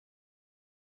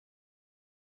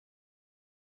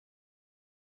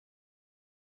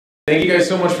Thank you guys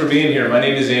so much for being here. My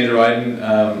name is Andrew Aydin.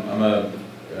 I'm a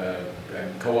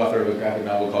co-author of a graphic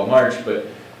novel called March, but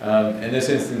in this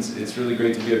instance, it's really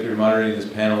great to be up here moderating this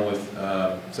panel with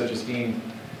such esteemed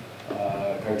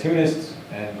cartoonists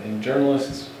and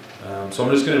journalists. So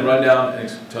I'm just going to run down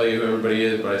and tell you who everybody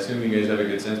is, but I assume you guys have a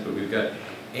good sense. But we've got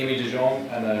Aimee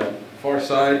DeJongh on the far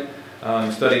side.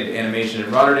 Studied animation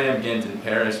in Rotterdam, Ghent, and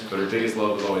Paris, but her biggest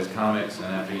love was always comics, and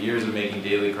after years of making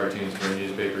daily cartoons for a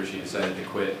newspaper, she decided to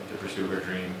quit to pursue her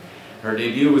dream. Her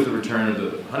debut was The Return of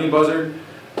the Honey Buzzard,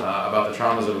 about the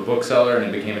traumas of a bookseller, and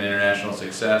it became an international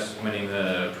success, winning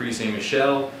the Prix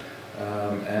Saint-Michel,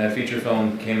 and a feature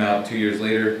film came out 2 years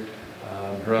later.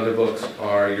 Her other books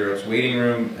are Europe's Waiting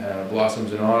Room,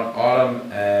 Blossoms in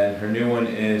Autumn, and her new one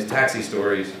is Taxi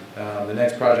Stories. The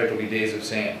next project will be Days of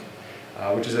Sand,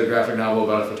 which is a graphic novel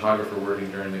about a photographer working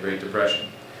during the Great Depression.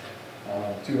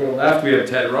 To her left, we have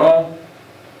Ted Rall.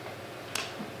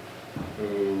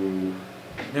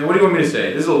 Now, what do you want me to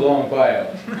say? This is a long bio.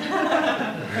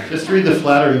 Just read the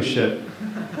flattering shit.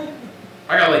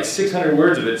 I got like 600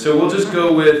 words of it, so we'll just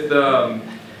go with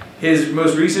his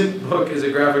most recent book is a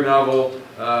graphic novel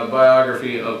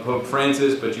biography of Pope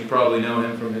Francis, but you probably know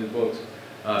him from his books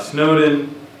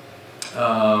Snowden,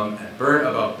 and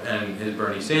his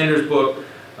Bernie Sanders book,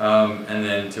 and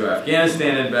then To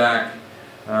Afghanistan and Back.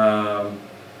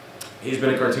 He's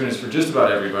been a cartoonist for just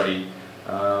about everybody.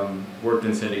 Worked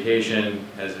in syndication,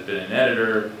 has been an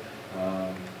editor,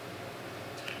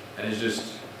 and is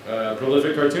just a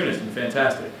prolific cartoonist and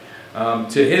fantastic.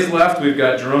 To his left, we've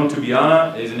got Jérôme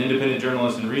Tubiana. He's an independent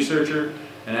journalist and researcher,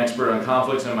 an expert on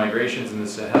conflicts and migrations in the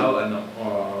Sahel and the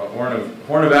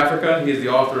Horn of Africa. He is the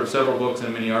author of several books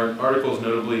and many articles,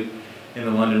 notably in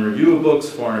the London Review of Books,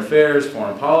 Foreign Affairs,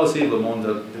 Foreign Policy, Le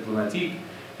Monde Diplomatique,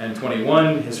 and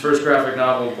 21. His first graphic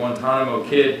novel, Guantánamo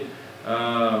Kid,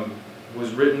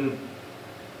 was written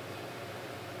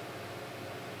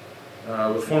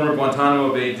with former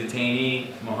Guantanamo Bay detainee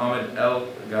Mohammed El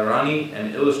Garani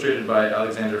and illustrated by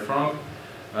Alexander Frank,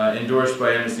 endorsed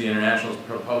by Amnesty International,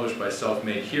 published by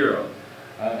Self-Made Hero.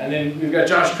 And then we've got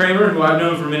Josh Kramer, who I've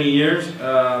known for many years,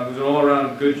 who's an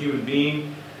all-around good human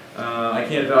being. I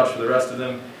can't vouch for the rest of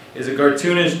them. Is a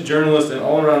cartoonist, journalist, and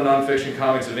all-around nonfiction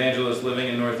comics evangelist living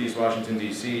in Northeast Washington,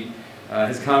 D.C.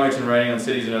 His comics and writing on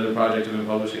cities and other projects have been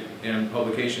published in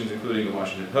publications including the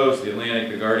Washington Post, the Atlantic,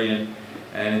 the Guardian,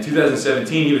 and in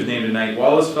 2017 he was named a Knight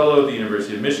Wallace Fellow at the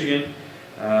University of Michigan.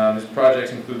 His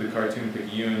projects include the Cartoon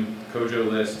Picayune, Kojo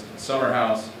List, Summer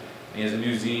House, and he has a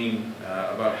new zine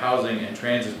about housing and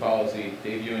transit policy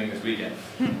debuting this weekend.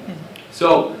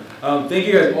 So, thank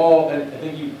you guys all, and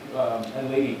thank you, and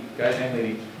lady, guys and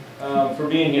lady, for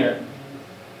being here.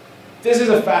 This is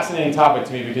a fascinating topic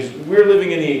to me because we're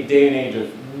living in the day and age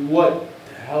of what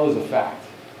the hell is a fact,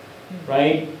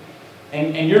 right?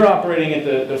 And you're operating at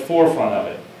the forefront of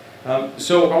it.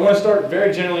 So I want to start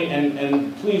very generally,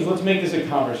 and please, let's make this a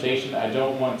conversation. I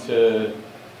don't want to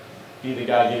be the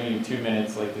guy giving you 2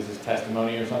 minutes like this is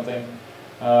testimony or something.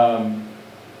 How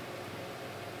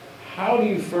do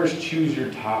you first choose your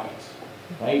topics,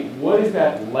 right? What is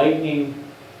that lightning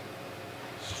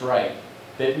strike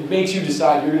that makes you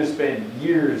decide you're going to spend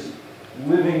years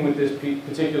living with this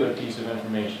particular piece of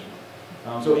information?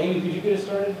 So Aimee, could you get us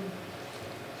started?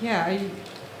 Yeah,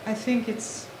 I think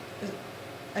it's,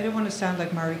 I don't want to sound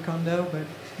like Marie Kondo, but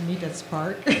you need that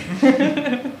spark.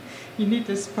 You need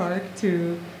the spark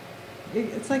to,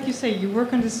 it's like you say, you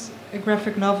work on this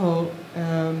graphic novel,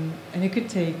 and it could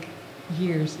take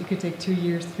years. It could take 2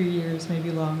 years, 3 years,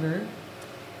 maybe longer.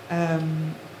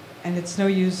 And it's no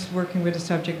use working with a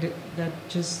subject that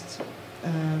just,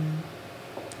 I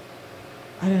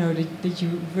don't know, that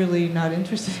you're really not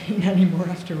interested in anymore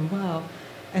after a while.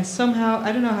 And somehow,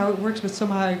 I don't know how it works, but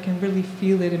somehow I can really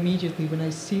feel it immediately when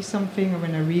I see something or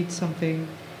when I read something,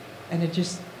 and it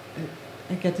just,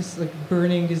 I get this like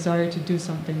burning desire to do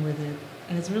something with it.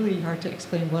 And it's really hard to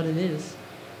explain what it is.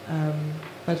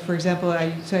 But for example, I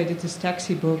did this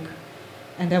taxi book,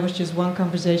 and that was just one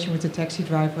conversation with the taxi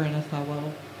driver, and I thought,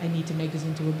 well, I need to make this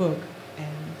into a book.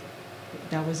 And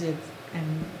that was it.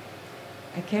 And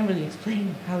I can't really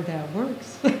explain how that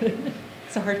works.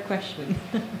 It's a hard question.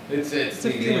 It's the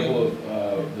example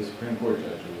of the Supreme Court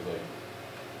judge who was like,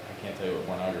 I can't tell you what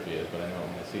pornography is, but I know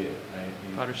I'm going to see it. Right?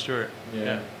 Potter Stewart.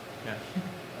 Yeah. On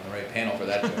the right panel for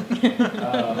that joke.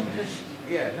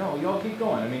 Yeah, no, y'all keep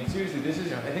going. I mean, seriously,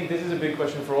 I think this is a big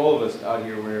question for all of us out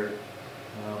here where,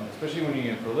 especially when you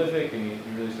get prolific and you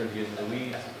really start to get into the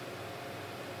weeds.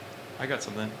 I got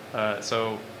something.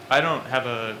 So I don't have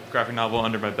a graphic novel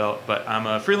under my belt, but I'm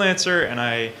a freelancer and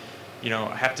I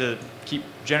I have to keep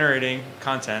generating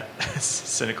content, as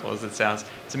cynical as it sounds,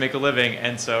 to make a living.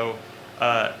 And so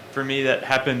for me, that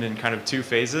happened in kind of two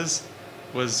phases.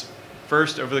 Was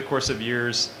first, over the course of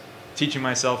years, teaching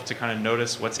myself to kind of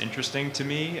notice what's interesting to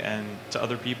me and to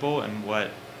other people and what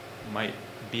might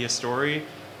be a story.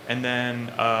 And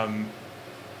then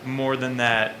more than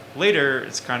that, later,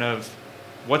 it's kind of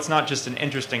what's not just an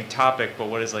interesting topic, but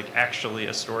what is like actually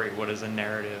a story? What is a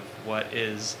narrative? What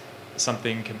is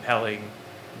something compelling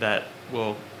that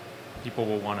people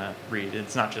will want to read?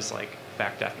 It's not just like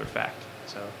fact after fact.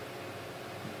 So,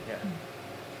 yeah.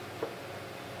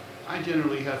 I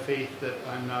generally have faith that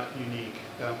I'm not unique.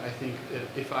 I think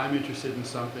that if I'm interested in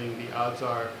something, the odds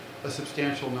are a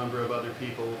substantial number of other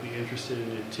people will be interested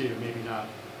in it too. Maybe not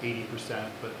 80%,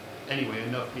 but anyway,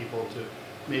 enough people to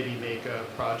maybe make a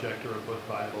project or a book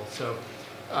viable. So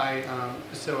I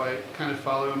kind of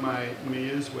follow my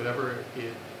muse, whatever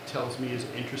it tells me is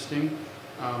interesting,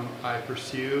 I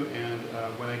pursue, and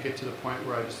when I get to the point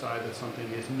where I decide that something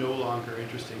is no longer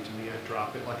interesting to me, I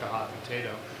drop it like a hot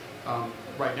potato.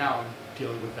 Right now I'm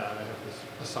dealing with that. I have this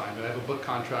assignment. I have a book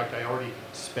contract. I already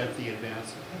spent the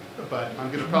advance, but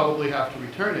I'm going to probably have to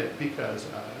return it because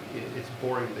it's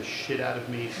boring the shit out of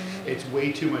me. It's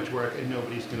way too much work and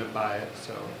nobody's going to buy it,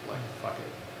 so like, fuck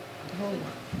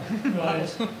it.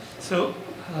 Right. So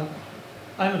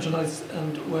I'm a journalist,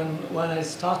 and when I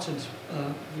started,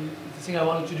 the thing I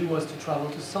wanted to do was to travel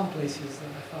to some places that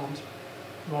I found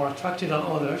more attractive than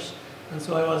others, and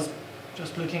so I was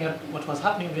just looking at what was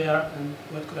happening there and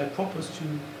what could I propose to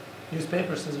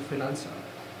newspapers as a freelancer.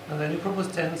 And then you propose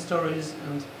 10 stories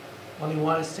and only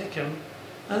one is taken.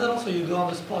 And then also you go on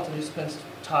the spot and you spend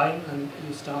time and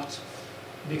you start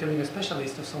becoming a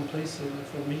specialist of some places. Like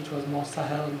for me it was more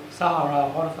Sahara,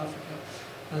 Horn of Africa.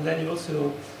 And then you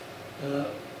also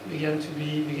begin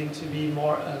to be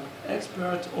more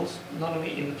expert, also not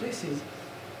only in the places,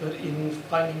 but in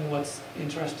finding what's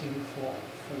interesting for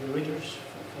the readers,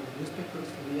 for the newspapers,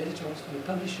 for the editors, for the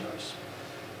publishers.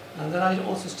 And then I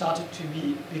also started to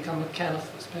become a kind of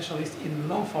specialist in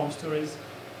long-form stories,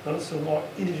 but also more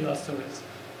individual stories,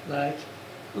 like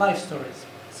life stories.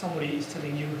 Somebody is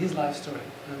telling you his life story,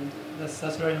 and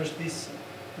that's very much this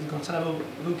Guantánamo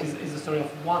book is the story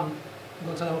of one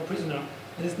Guantánamo prisoner,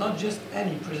 and it's not just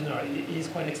any prisoner. He is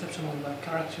quite exceptional by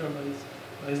character,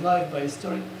 by his life, by his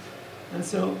story, and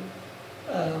so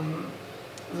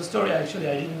the story actually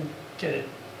I didn't get it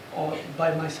all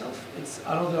by myself. It's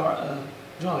another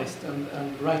journalist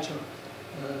and writer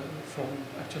from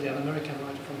actually an American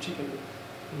writer from Chicago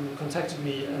who contacted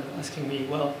me asking me,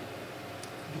 well,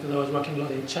 because I was working a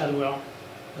lot in Chad where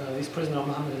this prisoner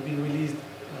Mohammed had been released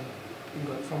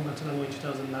from Guantanamo in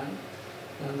 2009,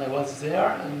 and I was there,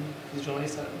 and this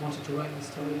journalist wanted to write this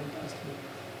story and asked me,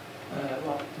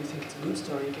 well, do you think it's a good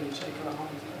story? Can you check around?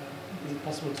 Is it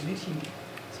possible to meet him?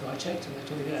 So I checked and I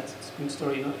told him, yeah, it's a good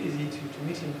story, not easy to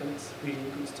meet him, but it's really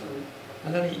a good story.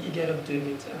 And then he gave up doing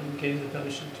it and gave me the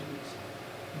permission to do it.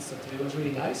 And so it was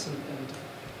really nice,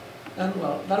 and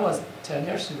well, that was 10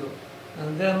 years ago.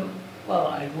 And then, well,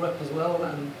 I grew up as well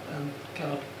and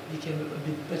kind of became a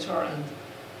bit better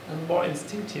and more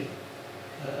instinctive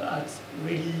at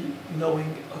really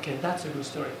knowing, okay, that's a good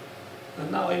story.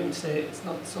 And now I would say it's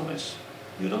not so much,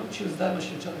 you don't choose that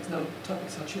much your topics, now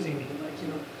topics are choosing me, like, you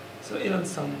know. So even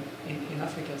some, in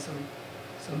Africa,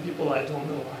 some people I don't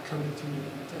know are coming to me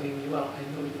and telling me, well,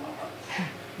 I know you are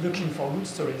looking for good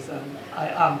stories, and I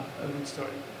am a good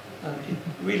story. And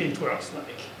it works.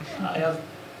 Like, I have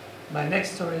my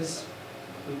next stories,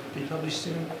 will be published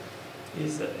soon,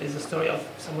 is a story of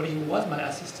somebody who was my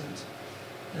assistant.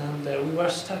 And we were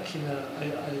stuck in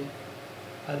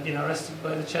I had been arrested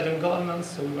by the Chadian government,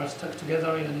 so we were stuck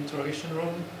together in an interrogation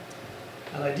room.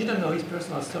 And I didn't know his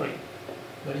personal story.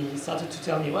 But he started to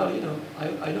tell me, well, you know,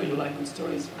 I know you like good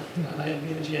stories, and I have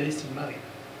been a jihadist in Mali.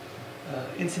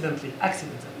 Accidentally.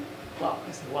 Wow,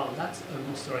 I said, wow, that's a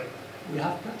good story. We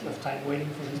have plenty of time waiting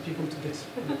for these people to get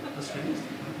us released.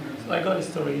 So I got a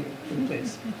story in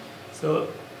place. So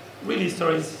really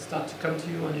stories start to come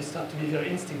to you and you start to be very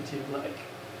instinctive, like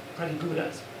pretty good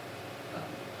at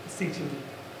instinctively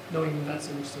knowing that's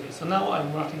a good story. So now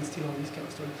I'm working still on this kind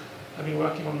of story. I've been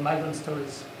working on migrant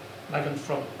stories, migrant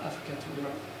from Africa to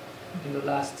Europe in the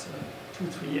last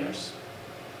 2-3 years.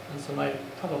 And so I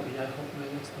hope my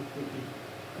next book will be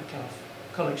a kind of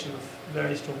collection of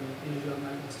very strong individual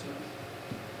migrant stories.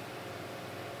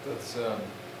 That's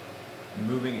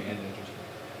moving and interesting.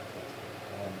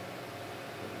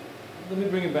 Let me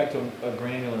bring it back to a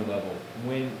granular level.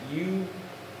 When you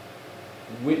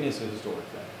witness a historic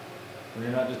thing, when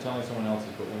you're not just telling someone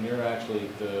else's, but when you're actually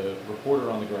the reporter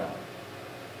on the ground,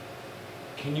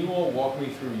 can you all walk me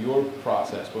through your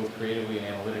process, both creatively and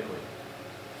analytically,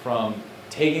 from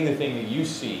taking the thing that you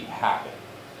see happen?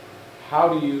 How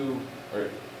do you, or in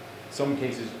some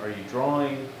cases, are you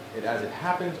drawing it as it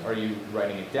happens? Are you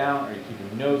writing it down? Are you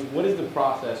keeping notes? What is the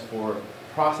process for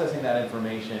processing that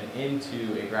information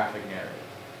into a graphic narrative?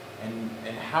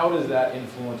 And how does that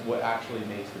influence what actually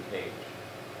makes the page?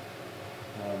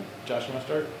 Josh, you want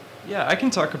to start? Yeah, I can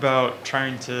talk about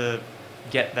trying to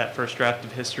get that first draft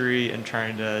of history and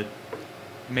trying to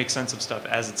make sense of stuff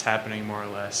as it's happening, more or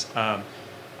less.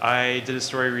 I did a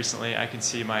story recently. I can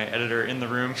see my editor in the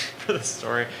room for the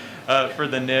story, for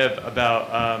the Nib,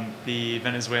 about the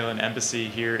Venezuelan embassy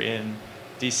here in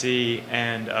DC,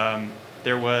 and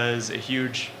there was a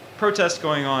huge protest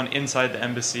going on inside the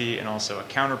embassy and also a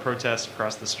counter protest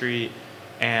across the street.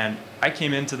 And I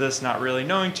came into this not really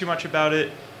knowing too much about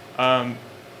it, and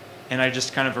I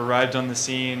just kind of arrived on the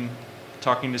scene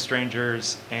talking to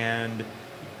strangers and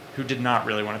who did not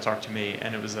really want to talk to me.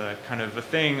 And it was a kind of a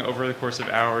thing over the course of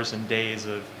hours and days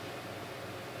of,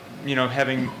 you know,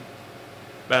 having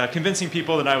convincing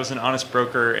people that I was an honest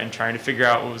broker and trying to figure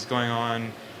out what was going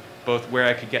on, both where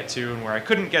I could get to and where I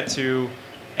couldn't get to.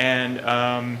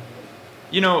 And,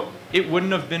 you know, it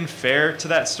wouldn't have been fair to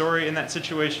that story in that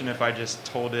situation if I just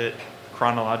told it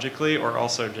chronologically, or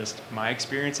also just my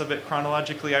experience of it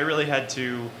chronologically. I really had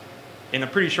to, in a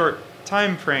pretty short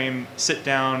time frame, sit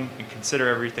down and consider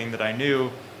everything that I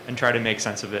knew and try to make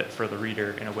sense of it for the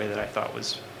reader in a way that I thought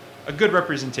was a good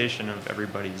representation of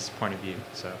everybody's point of view.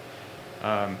 So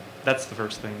that's the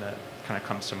first thing that kind of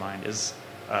comes to mind, is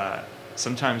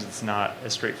sometimes it's not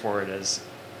as straightforward as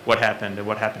what happened and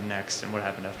what happened next and what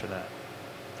happened after that.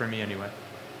 For me, anyway.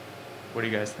 What do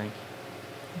you guys think?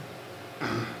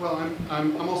 Well,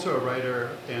 I'm also a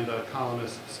writer and a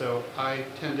columnist, so I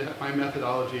tend to, my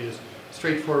methodology is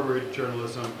straightforward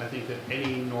journalism. I think that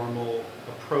any normal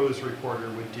prose reporter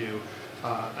would do.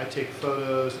 I take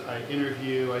photos, I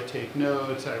interview, I take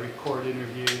notes, I record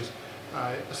interviews,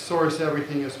 I source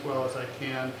everything as well as I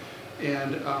can.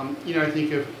 And, you know, I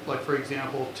think of, like, for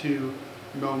example, two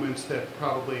moments that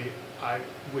probably I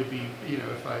would be, you know,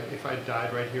 if I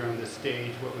died right here on this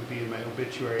stage, what would be in my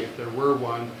obituary if there were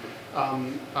one.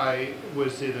 I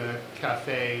was in a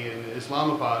cafe in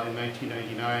Islamabad in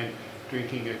 1999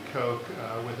 drinking a Coke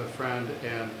with a friend,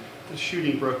 and the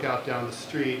shooting broke out down the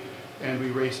street, and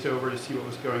we raced over to see what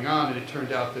was going on, and it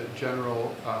turned out that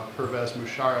General Pervez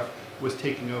Musharraf was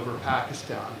taking over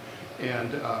Pakistan,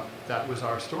 and that was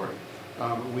our story.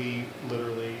 We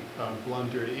literally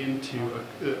blundered into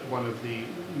one of the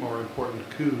more important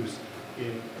coups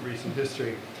in recent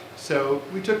history. So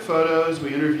we took photos,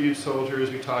 we interviewed soldiers,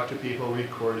 we talked to people, we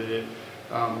recorded it.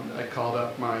 I called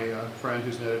up my friend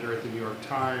who's an editor at the New York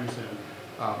Times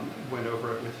and went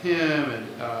over it with him. And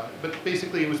but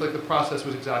basically it was like the process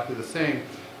was exactly the same.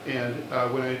 And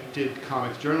when I did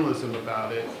comics journalism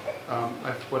about it,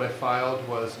 what I filed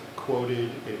was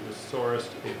quoted, it was sourced,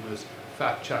 it was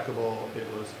fact-checkable, it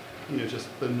was, you know, just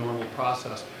the normal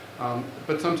process.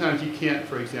 But sometimes you can't,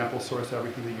 for example, source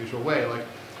everything the usual way. Like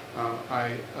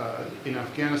in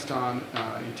Afghanistan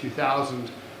in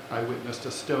 2000, I witnessed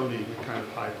a stoning, a kind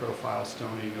of high-profile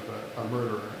stoning of a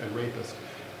murderer and rapist.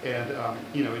 And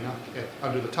you know,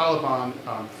 under the Taliban,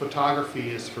 photography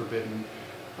is forbidden.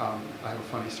 I have a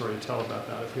funny story to tell about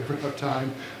that if we ever have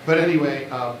time. But anyway,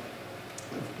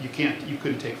 you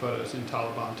couldn't take photos in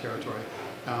Taliban territory.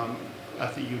 I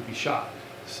think you'd be shot.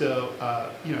 So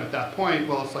you know, at that point,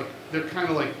 well, it's like they're kind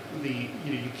of like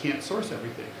you know, you can't source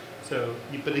everything. So,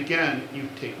 but again, you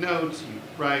take notes, you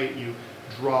write, you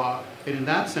draw, and in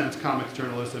that sense, comics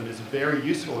journalism is very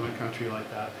useful in a country like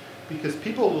that, because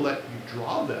people will let you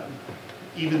draw them,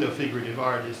 even though figurative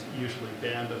art is usually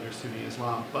banned under Sunni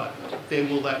Islam, but they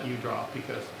will let you draw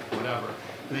because whatever,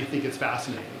 and they think it's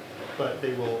fascinating, but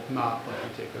they will not let you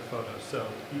take their photos. So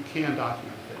you can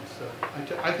document things.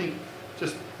 So I think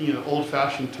just, you know,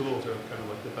 old-fashioned tools are kind of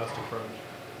like the best approach.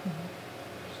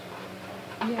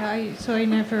 Yeah, so I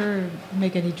never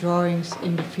make any drawings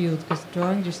in the field because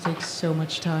drawing just takes so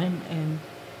much time. And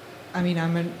I mean,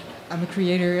 I'm a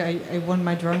creator. I want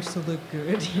my drawings to look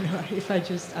good. You know, if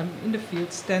I'm in the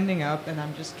field standing up and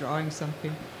I'm just drawing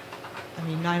something, I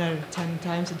mean, 9 out of 10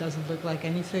 times it doesn't look like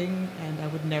anything, and I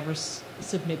would never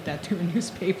submit that to a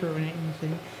newspaper or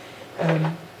anything.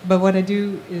 But what I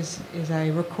do is I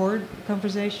record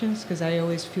conversations, because I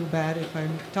always feel bad if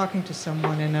I'm talking to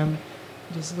someone and I'm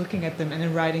just looking at them and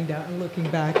then writing down and looking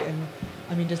back, and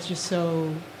I mean, that's just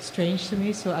so strange to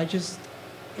me. So I just,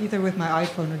 either with my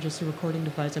iPhone or just a recording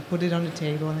device, I put it on the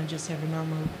table and I just have a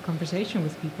normal conversation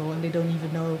with people, and they don't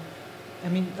even know. I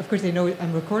mean, of course they know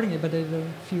I'm recording it, but they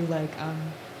don't feel like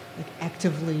I'm like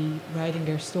actively writing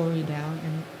their story down,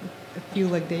 and I feel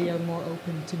like they are more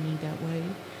open to me that way.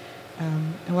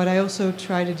 And what I also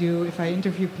try to do, if I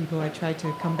interview people, I try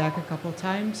to come back a couple of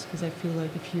times, because I feel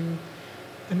like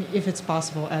if it's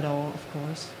possible at all, of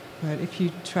course, but if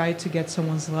you try to get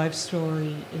someone's life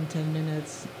story in 10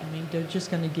 minutes, I mean, they're just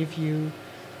going to give you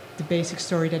the basic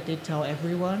story that they tell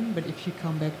everyone. But if you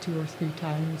come back 2 or 3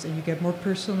 times and you get more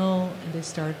personal and they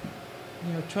start,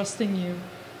 trusting you,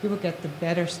 you will get the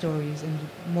better stories and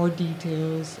more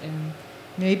details and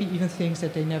maybe even things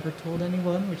that they never told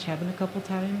anyone, which happened a couple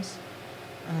times.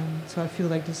 So I feel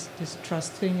like this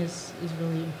trust thing is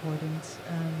really important.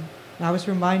 And I was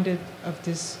reminded of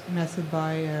this method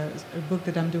by a book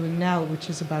that I'm doing now, which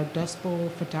is about Dust Bowl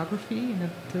photography in the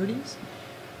 30s.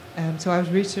 So I was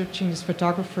researching this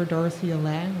photographer, Dorothea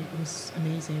Lange. It was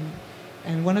amazing.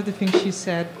 And one of the things she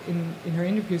said in her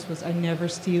interviews was, I never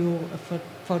steal a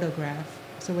photograph.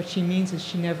 So what she means is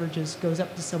she never just goes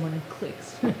up to someone and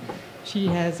clicks. She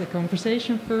has a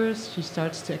conversation first, she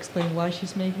starts to explain why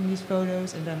she's making these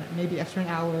photos, and then maybe after an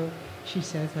hour she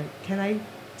says, like, can I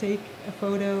take a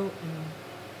photo? And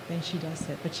then she does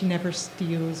that, but she never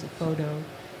steals a photo.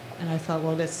 And I thought,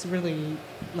 well, that's really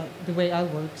like the way I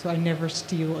work, so I never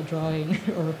steal a drawing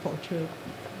or a portrait.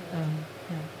 Yeah.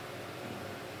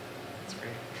 That's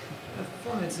great.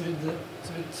 For me, it's a bit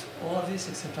all of this,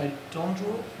 except I don't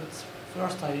draw, but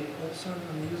first I observe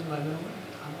and use my memory.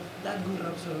 I'm not that good an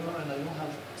observer, and I don't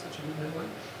have such a good memory,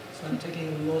 so I'm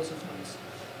taking lots of notes.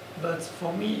 But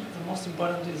for me, the most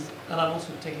important is, and I'm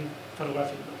also taking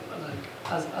photography, like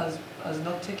as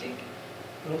not taking,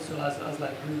 but also as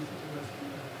like real photography.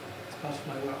 It's part of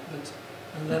my work. But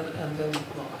and then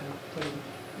well, I'm putting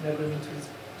in agreement with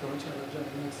Dorothea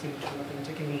Lange. I've been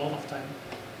taking a lot of time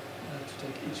to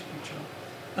take each picture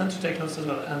and to take notes as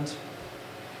well. And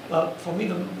well, for me,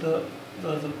 the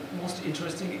most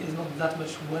interesting is not that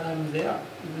much when I'm there,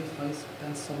 even if I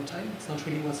spend some time. It's not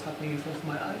really what's happening in front of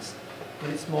my eyes, but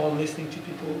it's more listening to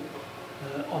people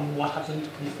on what happened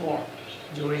before,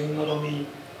 during not only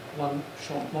one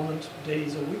short moment,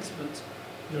 days or weeks, but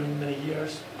during many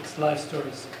years. It's life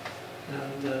stories.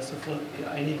 And so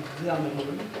I need their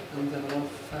memory, and then a lot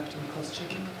of fact and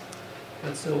cross-checking.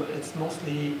 But so it's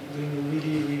mostly doing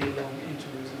really, really long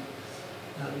interviews.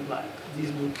 And like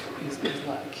this book is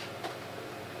like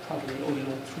probably all in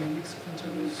all 3 weeks of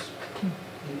interviews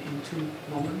in 2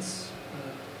 moments,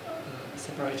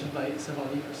 separated by several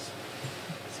years.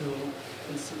 So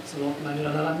it's a lot of manual,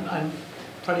 and I'm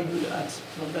pretty good at,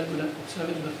 not that good at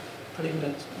observing, but pretty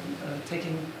good at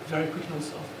taking very quick notes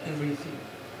of everything,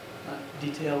 like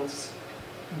details,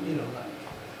 like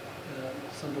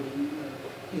somebody,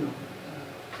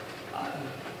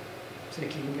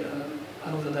 taking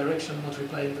another direction, not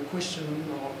replying the question,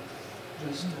 or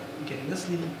just getting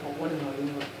asleep, or whatever,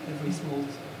 every small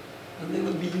thing. And they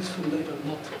will be useful later,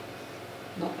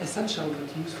 not essential,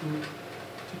 but useful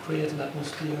to create an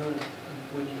atmosphere and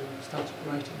when you start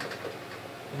writing.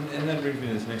 And that brings me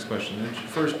to this next question.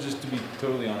 First, just to be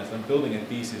totally honest, I'm building a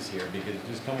thesis here, because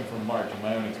just coming from March, in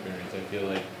my own experience, I feel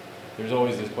like there's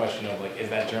always this question of, like, is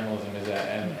that journalism, is that,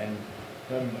 and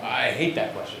I hate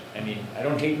that question. I mean, I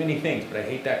don't hate many things, but I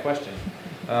hate that question.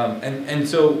 And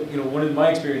so, one of my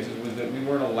experiences was that we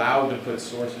weren't allowed to put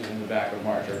sources in the back of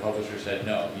March. Our publisher said,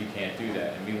 no, you can't do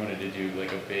that. And we wanted to do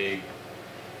like a big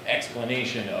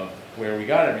explanation of where we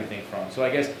got everything from. So I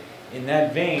guess in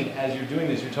that vein, as you're doing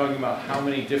this, you're talking about how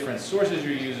many different sources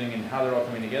you're using and how they're all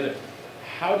coming together.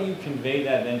 How do you convey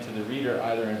that then to the reader,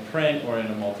 either in print or in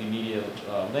a multimedia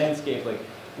landscape? Like,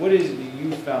 what is it that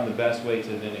you found the best way to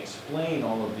then explain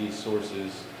all of these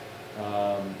sources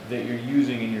that you're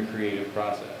using in your creative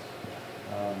process?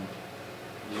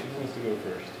 Who wants to go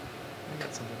first? I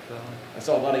got something for that one. I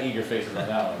saw a lot of eager faces on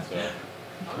that one, so.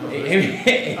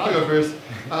 I'll go first.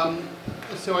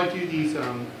 So I do these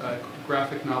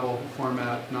graphic novel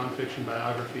format nonfiction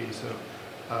biographies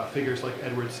of figures like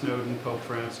Edward Snowden, Pope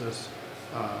Francis,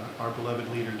 our beloved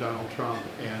leader Donald Trump,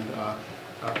 and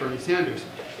Bernie Sanders.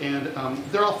 And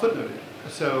they're all footnoted.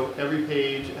 So every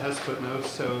page has footnotes,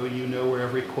 so you know where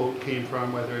every quote came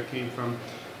from, whether it came from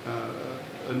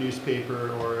a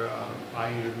newspaper or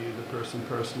I interviewed the person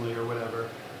personally or whatever.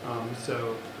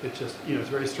 So it's just, it's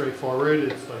very straightforward.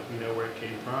 It's like you know where it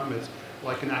came from. It's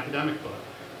like an academic book.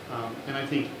 And I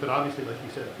think, but obviously, like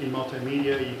you said, in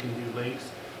multimedia you can do links.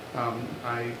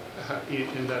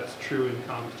 And that's true in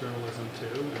comics journalism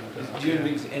too. And, do you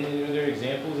have any other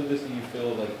examples of this that you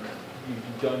feel like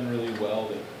you've done really well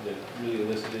that really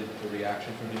elicited a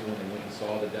reaction from people when they went and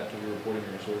saw the depth of your reporting or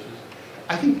your sources?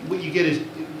 I think what you get is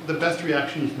the best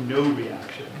reaction is no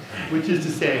reaction, which is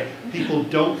to say people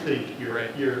don't think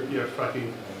you're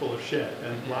fucking full of shit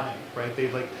and lying, right?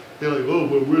 They're like, oh,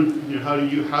 well, how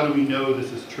do we know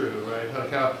this is true, right?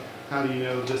 How do you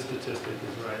know this statistic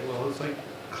is right? Well, it's like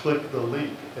click the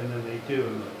link, and then they do,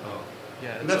 and oh,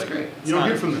 yeah, and that's like, great. You don't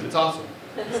hear from them. It's awesome.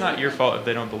 It's not your fault if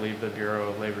they don't believe the Bureau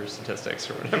of Labor Statistics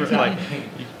or whatever. Exactly.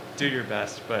 Like, you do your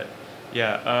best, but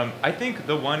yeah, I think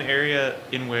the one area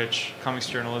in which comics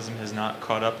journalism has not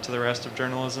caught up to the rest of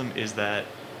journalism is that,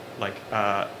 like,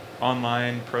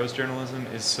 online prose journalism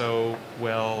is so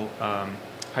well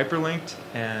hyperlinked,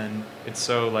 and it's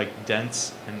so like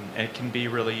dense, and it can be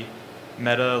really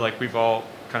meta. Like we've all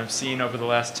kind of seen over the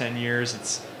last 10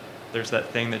 years, there's that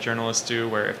thing that journalists do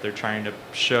where if they're trying to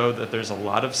show that there's a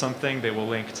lot of something, they will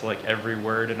link to like every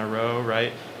word in a row,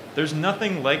 right? There's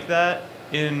nothing like that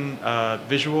in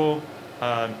visual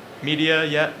media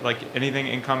yet, like anything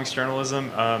in comics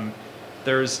journalism.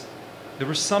 There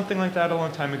was something like that a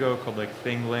long time ago called like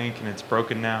Thing Link, and it's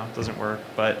broken now, it doesn't work.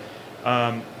 But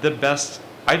the best,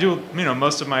 I do,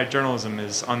 most of my journalism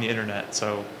is on the internet,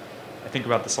 so I think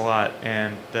about this a lot.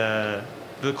 And the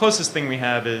closest thing we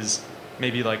have is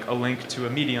maybe like a link to a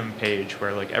Medium page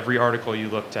where like every article you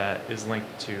looked at is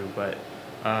linked to, but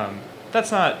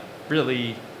that's not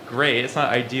really great. It's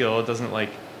not ideal. It doesn't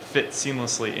like fit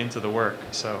seamlessly into the work,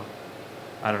 so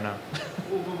I don't know.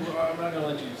 Well, I'm not going to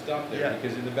let you stop there,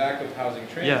 because in the back of Housing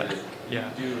Transit, you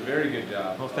do a very good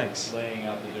job of laying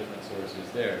out the different sources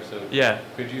there. So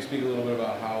could you speak a little bit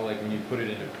about how, like, when you put it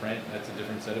into print, that's a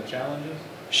different set of challenges?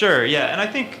 Sure, yeah, and I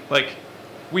think, like,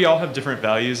 we all have different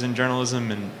values in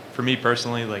journalism, and for me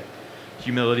personally, like,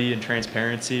 humility and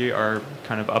transparency are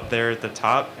kind of up there at the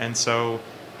top, and so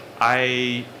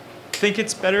I think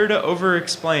it's better to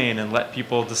over-explain and let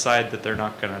people decide that they're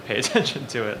not going to pay attention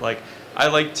to it. Like, I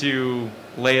like to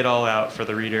lay it all out for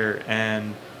the reader,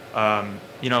 and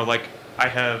like I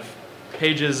have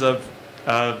pages of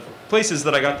places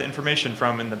that I got the information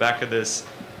from in the back of this,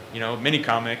 mini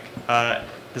comic,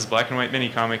 this black and white mini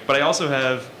comic. But I also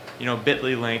have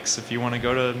bit.ly links if you want to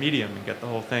go to Medium and get the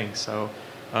whole thing. So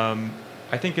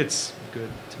I think it's good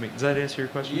to make. Does that answer your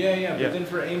question? Yeah. But then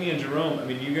for Aimee and Jérôme, I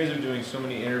mean, you guys are doing so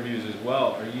many interviews as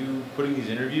well. Are you putting these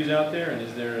interviews out there, and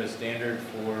is there a standard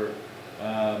for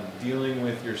dealing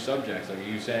with your subjects? Like, are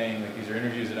you saying, like, these are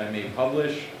interviews that I may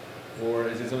publish, or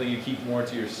is it something you keep more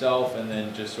to yourself and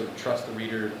then just sort of trust the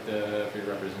reader for your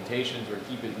representations, or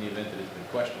keep it in the event that it's been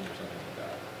questioned or something like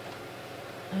that?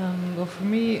 Well, for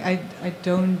me, I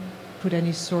don't put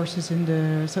any sources in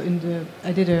the.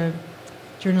 I did a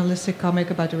journalistic comic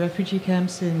about the refugee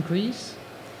camps in Greece,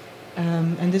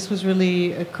 and this was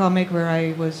really a comic where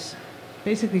I was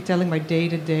basically telling my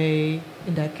day-to-day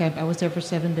in that camp. I was there for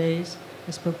 7 days.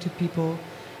 I spoke to people,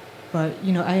 but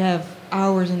I have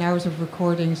hours and hours of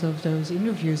recordings of those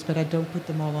interviews, but I don't put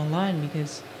them all online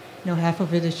because half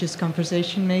of it is just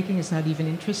conversation making. It's not even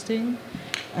interesting.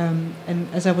 And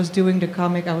as I was doing the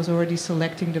comic, I was already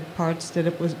selecting the parts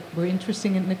that were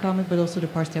interesting in the comic, but also the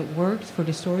parts that worked for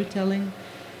the storytelling.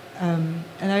 And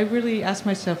I really asked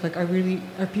myself, like, are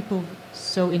people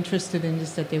so interested in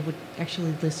this that they would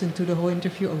actually listen to the whole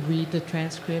interview or read the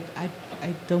transcript? I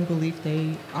don't believe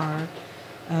they are.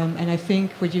 And I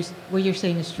think what you're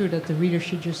saying is true, that the reader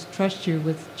should just trust you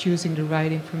with choosing the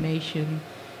right information.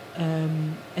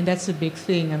 And that's a big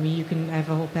thing. I mean, you can have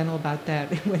a whole panel about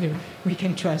that, whether we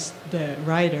can trust the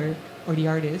writer or the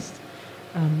artist.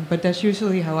 But that's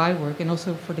usually how I work. And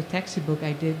also for the taxi book,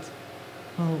 I did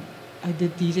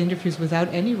these interviews without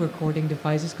any recording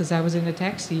devices because I was in the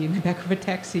back of a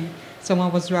taxi.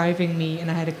 Someone was driving me,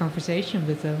 and I had a conversation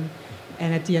with them.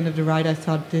 And at the end of the ride, I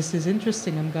thought, this is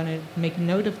interesting. I'm going to make a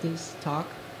note of this talk.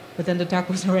 But then the talk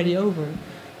was already over.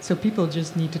 So people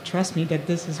just need to trust me that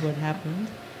this is what happened.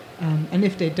 And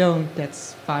if they don't,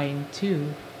 that's fine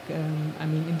too. I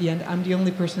mean, in the end, I'm the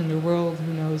only person in the world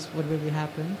who knows what really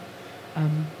happened.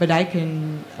 But I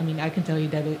can tell you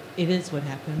that it is what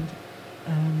happened.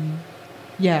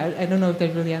 I don't know if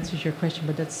that really answers your question,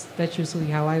 but that's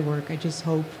usually how I work. I just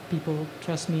hope people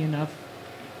trust me enough.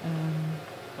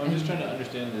 I'm just trying to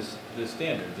understand the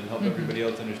standards and help everybody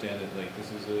else understand that, like, this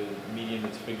is a medium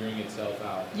that's figuring itself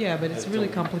out. Yeah, but it's really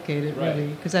complicated, really,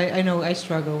 because I know I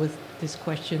struggle with this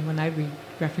question when I read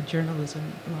graphic journalism.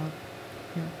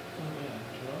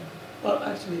 Well,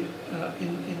 actually,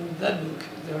 in that book,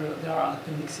 there are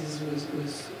appendixes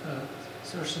with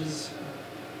sources,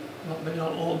 maybe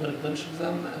not all, but a bunch of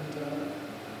them, and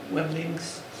web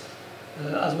links,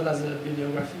 as well as a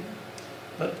bibliography.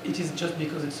 But it is just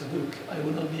because it's a book. I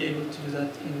would not be able to do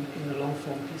that in a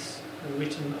long-form piece,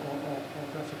 written or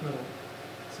graphic novel.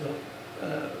 So,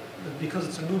 but because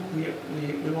it's a book, we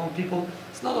want people,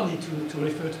 it's not only to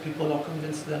refer to people or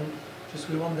convince them Just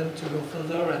we want them to go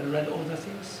further and read other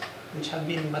things which have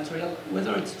been material,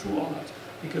 whether it's true or not.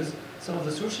 Because some of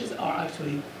the sources are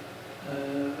actually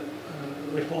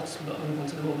reports on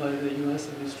Guantánamo by the US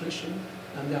administration,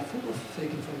 and they are full of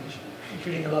fake information,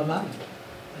 including about Mohammed,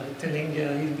 telling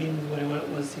he'd been, when he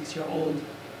was 6 years old,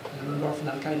 a member of an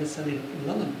Al-Qaeda cell in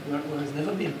London, where he's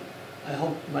never been. I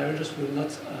hope my readers will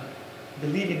not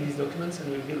believe in these documents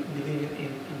and will believe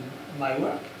in my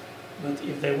work. But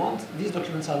if they want, these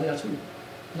documents are there too.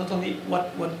 Not only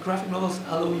what graphic novels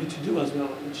allow you to do as well,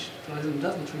 which journalism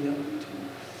doesn't really allow you to do,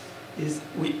 is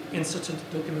we inserted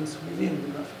documents within the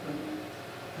graphic novel.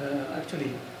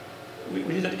 Actually, we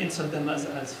didn't insert them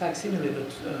as facsimile,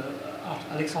 but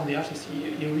Alexandre, the artist,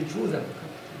 he redrew them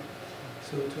completely,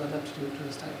 so to adapt to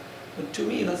the style. But to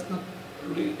me, that's not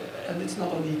really, and it's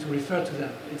not only to refer to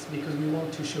them, it's because we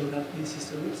want to show that this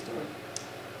is a real story.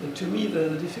 But to me,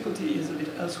 the difficulty is a bit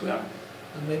elsewhere,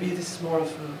 and maybe this is more of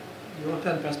a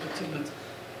European perspective, but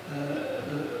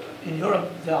in Europe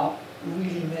there are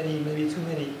really many, maybe too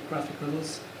many graphic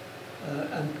novels,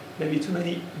 and maybe too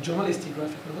many journalistic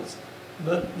graphic novels,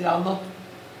 but there are no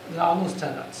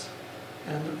standards,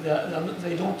 and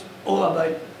they don't all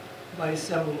abide by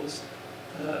same rules.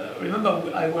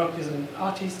 Remember, I work with an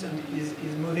artist, and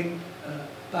he's moving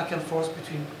back and forth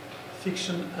between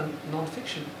fiction and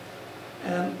non-fiction,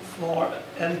 and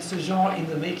it's a genre in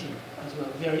the making as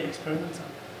well, very experimental.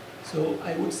 So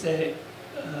I would say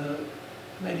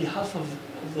maybe half of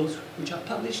those which are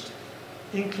published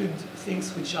include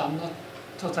things which are not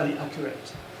totally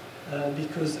accurate,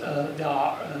 because there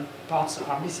are parts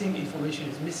are missing, information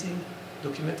is missing,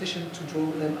 documentation to draw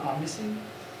them are missing,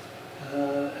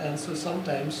 and so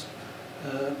sometimes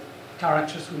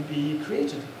characters will be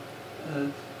created,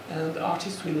 and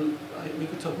artists will, we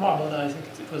could talk more about that, I think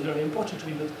it was very important to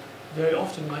me, but very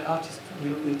often my artist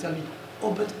will tell me,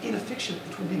 oh, but in a fiction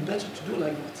it would be better to do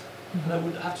like that. And I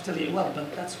would have to tell you, well,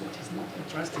 but that's what is not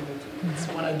interesting, it's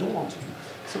what I don't want to do.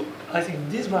 So I think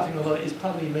this graphic novel is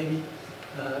probably maybe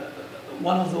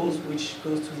one of those which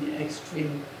goes to the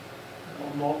extreme,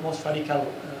 or most radical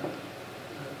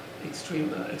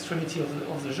extremity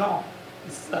of the genre.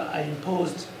 It's that I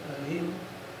imposed him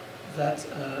that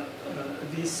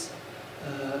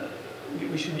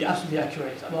we should be absolutely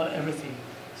accurate about everything.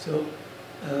 So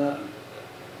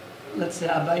let's say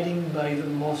abiding by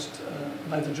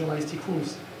the journalistic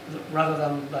rules rather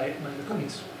than by the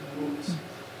comics rules.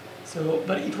 So,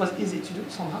 but it was easy to do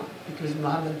somehow, because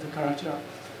Mohammed, the character,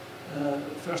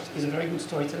 first is a very good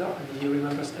storyteller, and he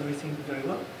remembers everything very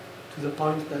well, to the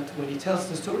point that when he tells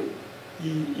the story,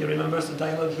 he remembers the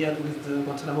dialogue he had with the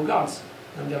Guantánamo guards,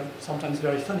 and they're sometimes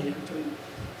very funny actually.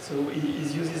 So he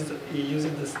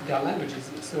uses their languages.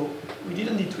 So we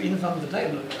didn't need to invent the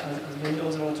dialogue as many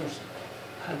other authors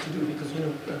had to do, because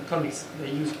comics,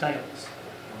 they use dialogues.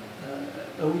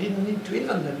 But we didn't need to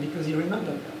invent them because he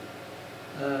remembered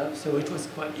them. So it was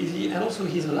quite easy, and also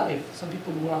he's alive. Some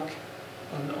people work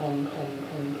on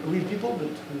real people, but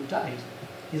who died.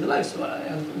 He's alive, so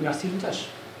and we are still in touch.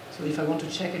 So if I want to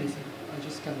check anything, I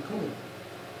just can call him.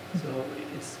 So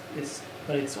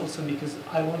but it's also because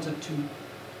I wanted to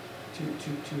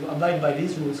abide by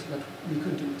these rules that we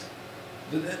could do it.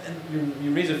 And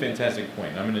you raise a fantastic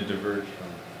point. I'm going to diverge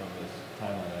from this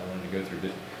timeline I wanted to go through.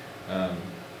 But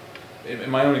in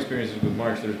my own experiences with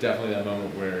Marx, there's definitely that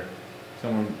moment where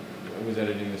someone was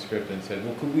editing the script and said,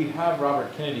 well, could we have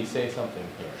Robert Kennedy say something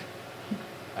here?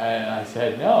 And I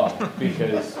said no,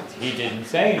 because he didn't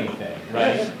say anything,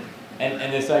 right?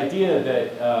 And this idea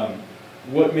that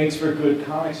what makes for good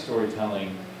comic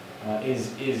storytelling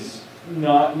is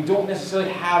not, we don't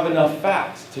necessarily have enough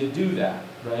facts to do that,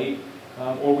 right?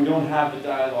 Or we don't have the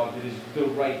dialogue that is the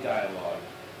right dialogue.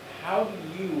 How do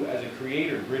you, as a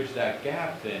creator, bridge that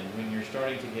gap then when you're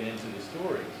starting to get into the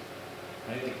stories?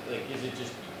 Right? Like, is it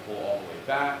just you pull all the way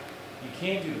back? You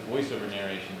can't do the voiceover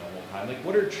narration the whole time. Like,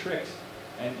 what are tricks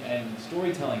and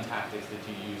storytelling tactics that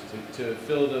you use to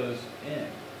fill those in?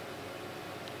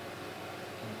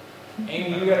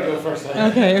 Aimee, you gotta go first.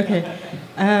 Okay.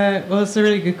 Well, it's a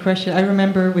really good question. I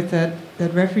remember with that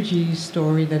refugee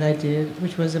story that I did,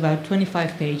 which was about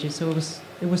 25 pages, so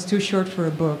it was too short for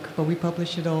a book, but we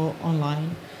published it all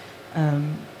online.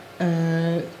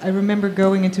 I remember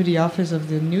going into the office of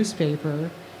the newspaper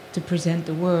to present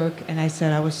the work, and I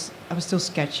said I was still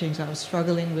sketching, so I was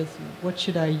struggling with what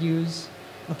should I use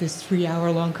of this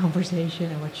 3-hour-long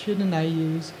conversation and what shouldn't I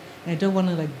use. And I don't want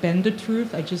to bend the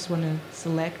truth. I just want to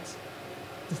select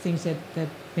the things that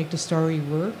make the story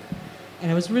work.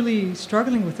 And I was really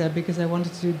struggling with that because I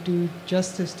wanted to do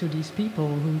justice to these people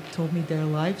who told me their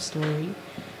life story.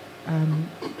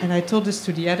 And I told this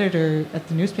to the editor at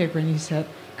the newspaper, and he said,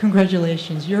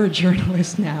 congratulations, you're a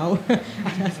journalist now.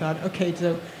 And I thought, okay,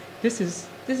 so this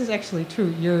is actually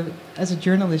true. As a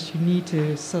journalist, you need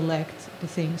to select the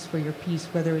things for your piece,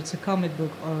 whether it's a comic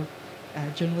book or a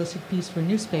journalistic piece for a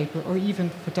newspaper, or even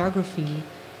photography,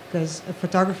 because a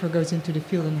photographer goes into the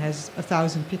field and has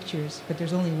 1,000 pictures, but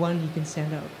there's only one you can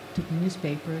send out to the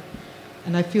newspaper.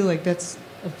 And I feel like that's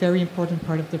a very important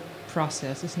part of the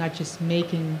process. It's not just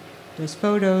making those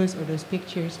photos or those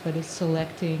pictures, but it's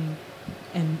selecting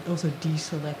and also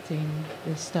deselecting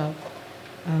this stuff.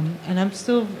 And I'm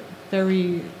still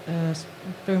very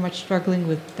much struggling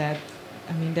with that.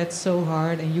 I mean, that's so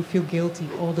hard, and you feel guilty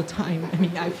all the time. I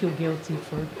mean, I feel guilty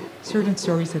for certain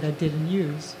stories that I didn't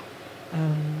use.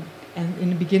 And in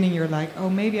the beginning, you're like, oh,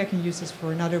 maybe I can use this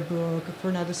for another book, or for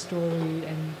another story,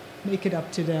 and make it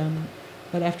up to them.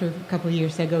 But after a couple of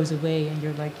years, that goes away, and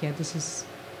you're like, yeah,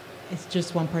 it's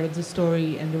just one part of the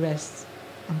story, and the rest,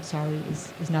 I'm sorry,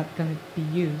 is not going to be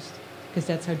used, because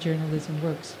that's how journalism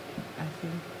works, I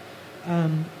think.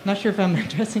 Not sure if I'm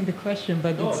addressing the question,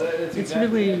 but it's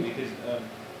exactly really...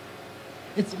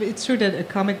 Because, it's true that a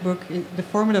comic book, the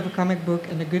format of a comic book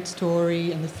and a good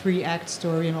story and the 3-act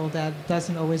story and all that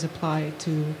doesn't always apply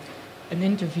to an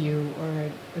interview or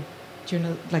a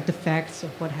journal, like the facts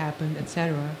of what happened,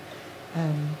 etc.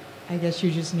 I guess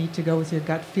you just need to go with your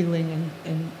gut feeling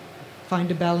and find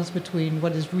a balance between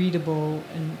what is readable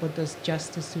and what does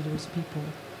justice to those people.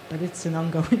 But it's an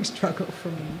ongoing struggle for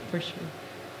me, for sure.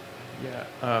 Yeah,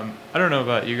 I don't know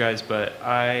about you guys, but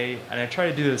I try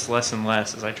to do this less and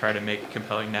less as I try to make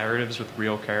compelling narratives with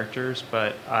real characters,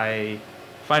 but I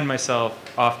find myself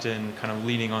often kind of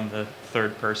leaning on the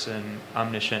third-person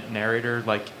omniscient narrator,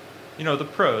 like, you know, the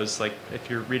prose, like if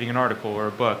you're reading an article or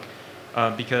a book,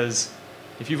 because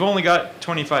if you've only got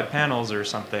 25 panels or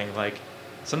something, like,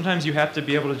 sometimes you have to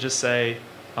be able to just say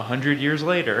 100 years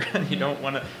later, and you don't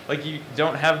want to, like, you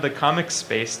don't have the comic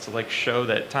space to, like, show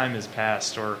that time has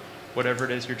passed or whatever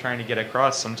it is you're trying to get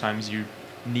across. Sometimes you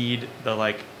need the,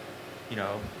 like, you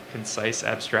know, concise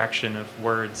abstraction of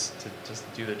words to just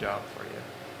do the job for you.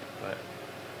 But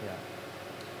yeah.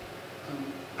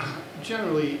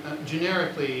 Generically,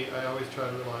 I always try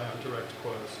to rely on direct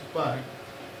quotes, but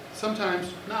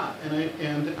sometimes not.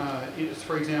 It's,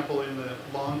 for example, in the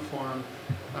long form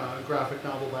graphic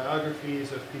novel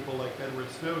biographies of people like Edward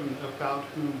Snowden, about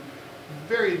whom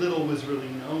very little was really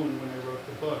known when I wrote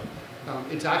the book.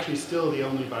 It's actually still the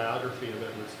only biography of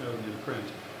Edward Snowden in print,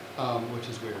 which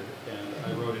is weird. And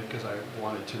I wrote it because I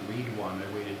wanted to read one.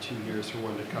 I waited 2 years for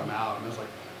one to come out, and I was like,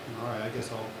 all right, I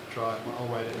guess I'll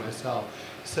write it myself.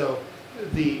 So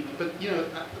but you know,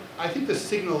 I think the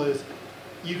signal is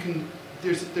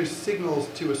there's signals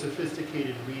to a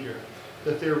sophisticated reader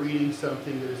that they're reading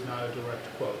something that is not a direct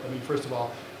quote. I mean, first of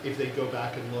all, if they go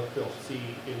back and look, they'll see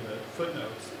in the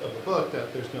footnotes of the book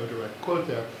that there's no direct quote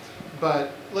there.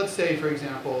 But let's say, for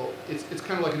example, it's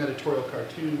kind of like an editorial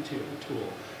cartoon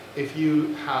tool. If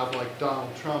you have, like,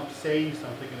 Donald Trump saying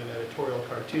something in an editorial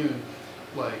cartoon,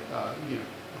 like, you know,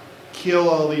 kill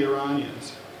all the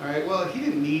Iranians, all right? Well, he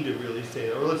didn't need to really say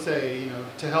that. Or let's say, you know,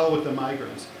 to hell with the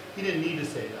migrants. He didn't need to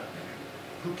say that.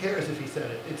 Who cares if he said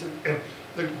it?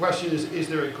 The question is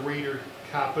there a greater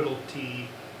capital T,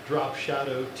 drop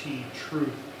shadow T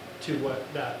truth to what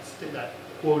that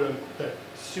quote, that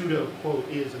pseudo quote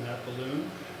is in that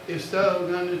balloon? If so,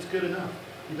 then it's good enough.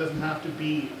 It doesn't have to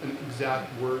be an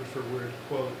exact word for word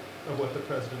quote of what the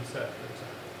president said, for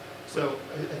example. So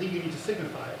I think you need to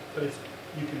signify it, but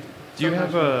you can. Do you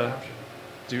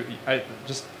have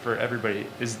just for everybody,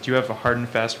 do you have a hard and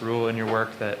fast rule in your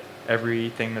work that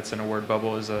everything that's in a word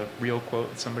bubble is a real quote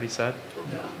that somebody said?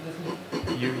 Yeah,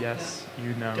 definitely. You, yes,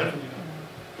 you know. Definitely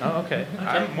not. Oh, okay.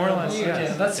 I'm more or less. Okay,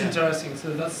 Yes. that's interesting.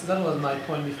 So that was my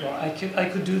point before. I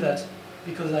could do that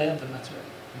because I had the material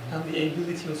and the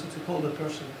ability also to call the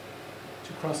person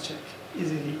to cross-check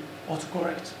easily, or to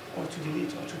correct, or to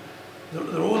delete, or to.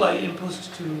 The rule I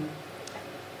imposed to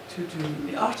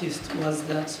the artist was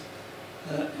that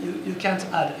you can't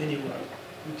add any word.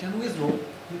 You can withdraw.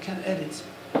 You can edit.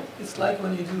 It's like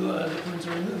when you do a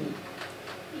documentary movie.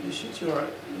 You shoot your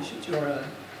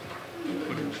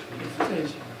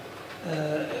footage,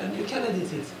 and you can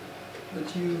edit it,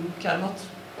 but you cannot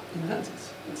invent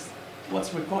it. It's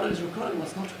what's recorded is recorded.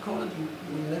 What's not recorded, you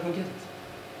will never get it.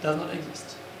 It does not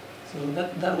exist. So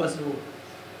that was the rule.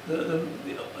 The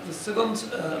second,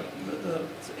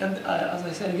 as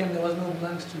I said again, there was no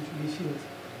blanks to be filled,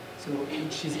 so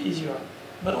which is easier.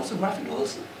 But also graphic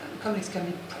novels and comics can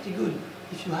be pretty good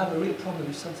if you have a real problem,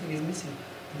 if something is missing.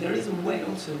 There is a way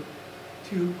also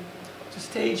to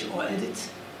stage or edit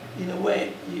in a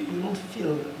way you don't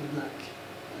fill the blank.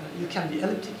 You can be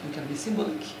elliptic, you can be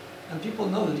symbolic, And people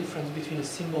know the difference between a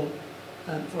symbol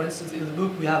and, for instance, in the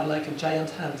book we have like a giant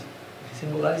hand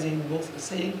symbolizing both the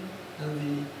saying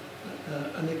and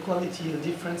the inequality, the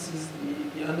differences,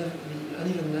 the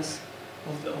unevenness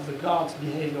of the guard's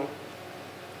behavior.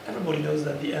 Everybody knows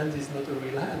that the hand is not a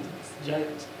real hand, it's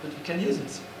giant, but you can use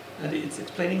it. And it's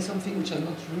explaining something which has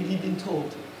not really been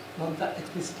told, not that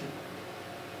explicitly.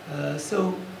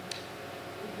 So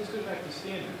this goes back to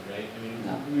standards, right? I mean,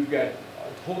 yeah. we've got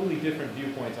totally different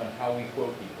viewpoints on how we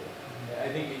quote people. I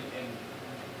think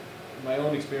in my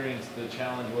own experience, the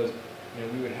challenge was,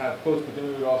 we would have quotes, but then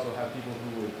we would also have people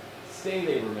who would say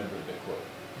they remembered the quote,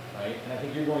 right? And I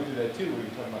think you're going through that too, where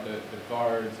you're talking about the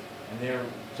guards, and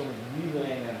someone's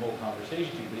relaying that whole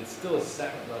conversation to you, but it's still a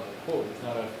second level quote. It's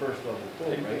not a first level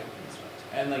quote, right?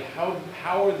 And like,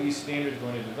 how are these standards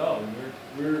going to develop? And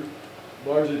we're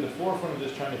largely at the forefront of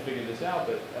just trying to figure this out,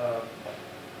 but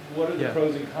what are the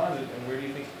pros and cons, and where do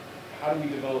you think, how do we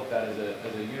develop that as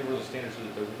a universal standard so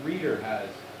that the reader has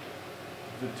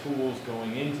the tools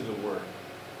going into the work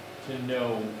to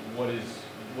know what is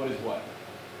what?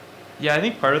 Yeah, I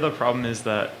think part of the problem is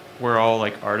that we're all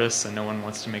like artists and no one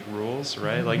wants to make rules,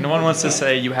 right? Like no one wants to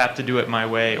say you have to do it my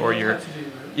way, or you're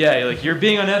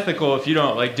being unethical if you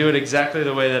don't like do it exactly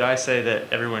the way that I say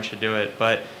that everyone should do it.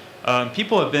 But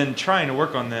people have been trying to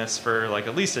work on this for like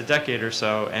at least a decade or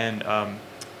so, and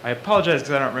I apologize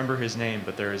because I don't remember his name,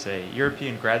 but there was a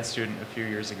European grad student a few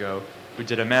years ago who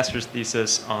did a master's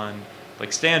thesis on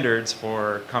like standards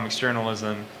for comics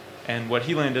journalism, and what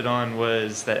he landed on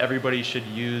was that everybody should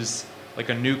use like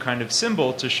a new kind of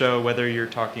symbol to show whether you're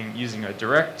using a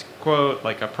direct quote,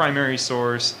 like a primary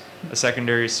source, a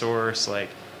secondary source, like,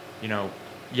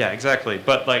 yeah, exactly.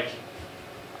 But like,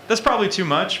 that's probably too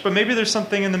much, but maybe there's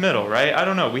something in the middle, right? I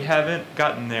don't know. We haven't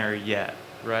gotten there yet,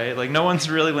 right? Like no one's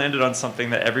really landed on something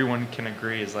that everyone can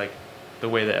agree is like the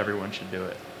way that everyone should do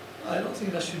it. I don't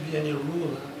think there should be any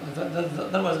rule.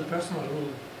 That was a personal rule,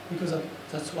 because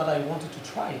that's what I wanted to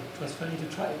try. It was funny to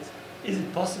try it. Is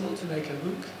it possible to make a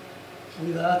book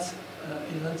without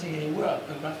inventing any word,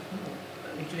 a graphic novel,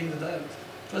 including the dialogue?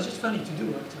 It was just funny to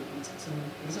do, actually. It's an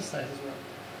exercise as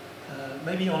well.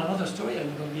 Maybe on another story I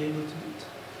would not be able to do it.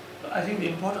 But I think the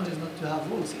important is not to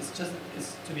have rules. It's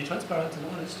to be transparent and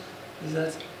honest. Is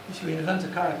that if you invent a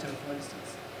character, for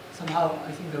instance, somehow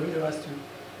I think the reader has to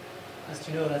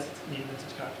know that it's an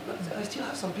invented character. But I still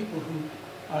have some people who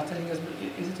are telling us,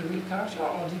 is it a real character,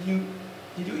 or did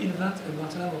you invent a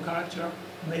Guantánamo character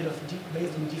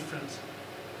based on different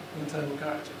Guantánamo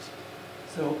characters?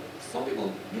 So some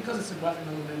people, because it's a graphic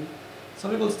novel, maybe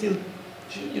some people still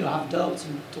have doubts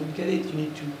and don't get it. You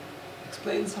need to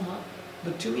explain somehow.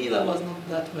 But to me, that was not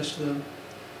that much the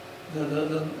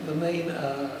main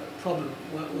problem.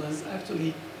 Was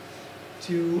actually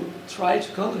to try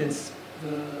to convince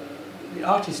the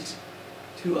artist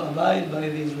to abide by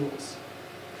these rules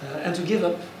and to give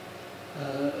up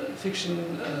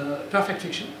fiction, perfect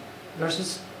fiction,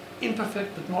 versus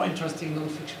imperfect but more interesting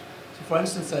non-fiction. So, for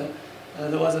instance,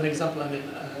 there was an example.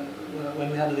 When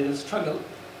we had a little struggle,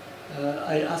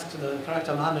 I asked the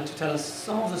character Mohammed to tell us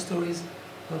some of the stories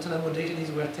Guantánamo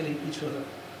detainees were telling each other.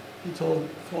 He told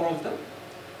 4 of them,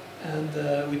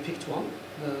 and we picked one,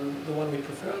 the one we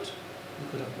preferred. We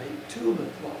could have made 2,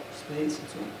 but space and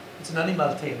so on. It's an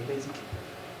animal tale, basically.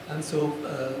 And so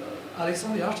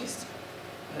Alexandre, the artist,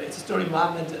 it's a story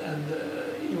Mohammed, and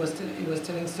he was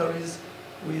telling stories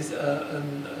with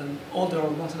an older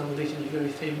Guantánamo detainee, a very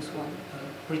famous one,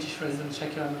 British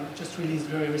resident Kramer, just released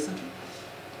very recently.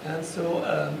 And so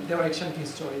they were exchanging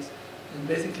stories. And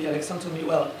basically Alexandre told me,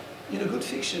 well, in a good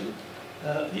fiction,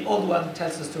 the old one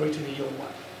tells the story to the young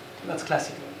one. That's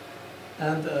classical.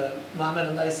 And Mohammed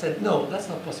and I said, no, that's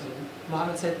not possible.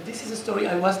 Mohammed said, this is a story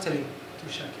I was telling to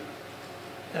Shakir.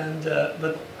 And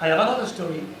but I have another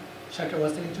story Shakir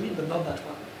was telling to me, but not that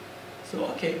one. So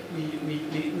okay,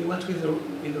 we went with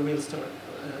the real story,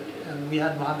 and we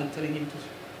had Mohammed telling it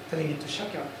to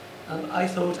Shakir. And I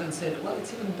thought and said, well,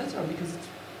 it's even better because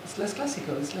it's less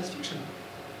classical, it's less fictional.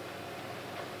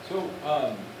 So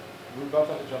we're about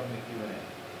to jump into Q&A.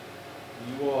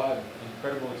 You all have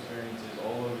incredible experiences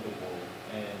all over the world,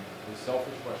 and the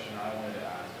selfish question I wanted to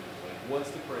ask is, like,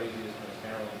 what's the craziest, most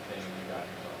harrowing thing you got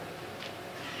yourself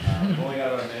into? We've only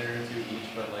got about a minute or 2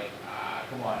 each, but like,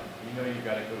 come on, you've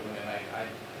got a good one, and I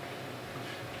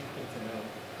need to know.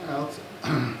 Well,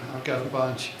 I've got a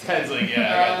bunch. Ted's like,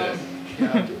 yeah, I got this.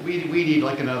 Yeah, we need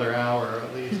like another hour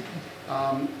at least,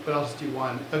 but I'll just do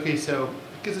one. Okay, so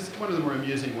because it's one of the more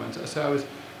amusing ones. So I was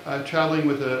traveling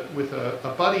with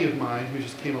a buddy of mine who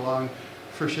just came along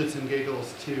for shits and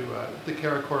giggles to the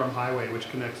Karakoram Highway, which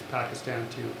connects Pakistan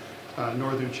to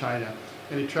northern China.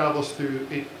 and it travels through,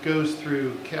 it goes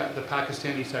through the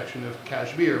Pakistani section of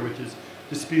Kashmir, which is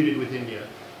disputed with India.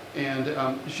 And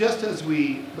just as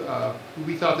we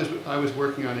thought this, I was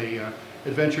working on a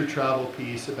adventure travel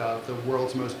piece about the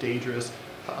world's most dangerous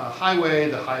highway,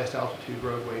 the highest altitude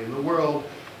roadway in the world.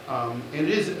 And it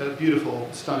is a beautiful,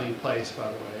 stunning place,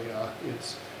 by the way.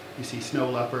 You see snow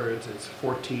leopards, it's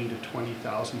 14 to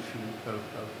 20,000 feet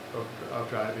of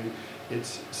driving.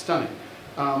 It's stunning.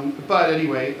 But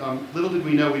anyway, little did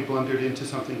we know we blundered into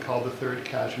something called the Third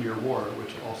Kashmir War,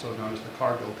 which is also known as the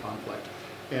Kargil conflict.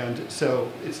 And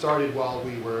so it started while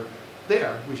we were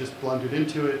there. We just blundered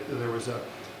into it.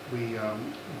 We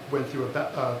went through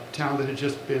a town that had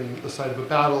just been the site of a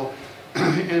battle,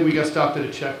 and we got stopped at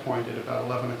a checkpoint at about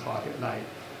 11 o'clock at night.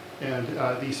 And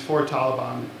these 4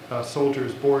 Taliban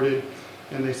soldiers boarded,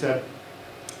 and they said,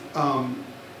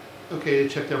 okay, they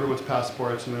checked everyone's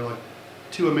passports, and they're like,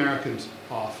 2 Americans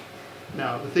off.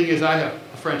 Now, the thing is, I have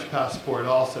a French passport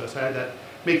also, so I had to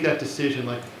make that decision,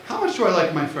 like, how much do I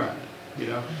like my friend? You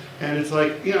know, and it's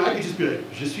like, you know, I could just be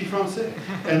like, je suis français.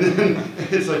 And then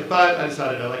it's like, but I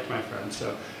decided I liked my friend,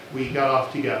 so we got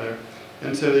off together.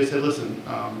 And so they said, listen,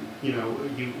 you know,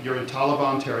 you're in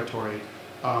Taliban territory,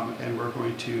 and we're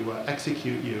going to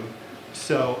execute you.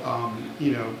 So,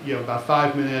 you know, you have about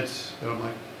 5 minutes. And I'm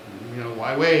like, you know,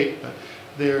 why wait?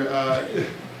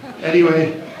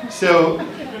 Anyway, so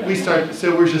we start,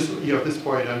 so we're just, you know, at this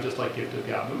point, I'm just like, gift of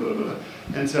gab,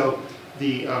 and so so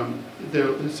I'm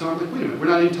like, wait a minute, we're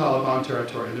not in Taliban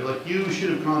territory. And they're like, you should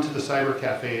have gone to the cyber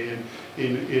cafe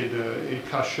in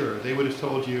Kashmir. They would have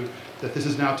told you that this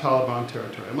is now Taliban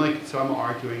territory. I'm like, so I'm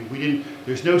arguing,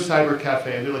 there's no cyber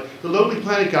cafe. And they're like, the Lonely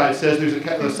Planet Guide says there's a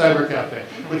cyber cafe.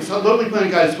 Like, the Lonely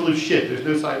Planet Guide is full of shit. There's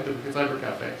no cyber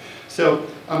cafe. So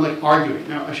I'm like arguing.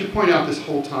 Now, I should point out this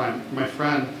whole time, my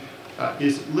friend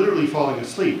is literally falling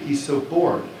asleep. He's so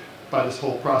bored by this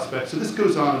whole prospect. So this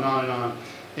goes on and on and on.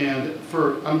 And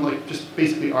I'm like just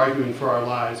basically arguing for our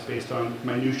lives based on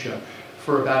minutia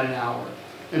for about an hour.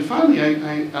 And finally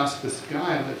I asked this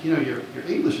guy, I'm like, you know, your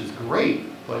English is great.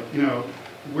 Like, you know,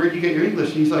 where'd you get your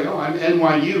English? And he's like, oh, I'm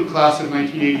NYU, class of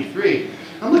 1983.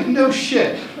 I'm like, no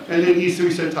shit. And then we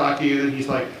start talking, and then he's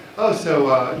like, oh,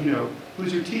 so, you know,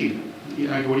 who's your team?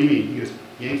 And I go, what do you mean? He goes,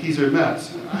 Yankees or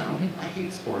Mets? I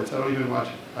hate sports. I don't even watch,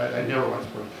 I never watch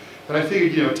sports. But I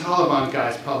figured, you know, Taliban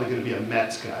guy's probably going to be a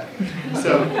Mets guy.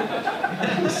 So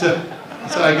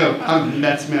I go, I'm a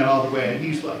Mets man all the way. And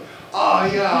he's like, oh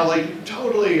yeah, like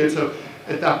totally. And so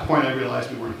at that point I realized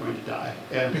we weren't going to die.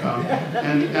 And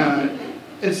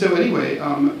so anyway,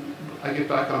 I get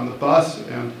back on the bus,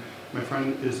 and my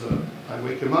friend I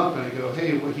wake him up and I go,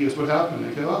 hey, he goes, what happened?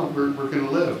 I go, oh, we're going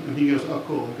to live. And he goes, oh,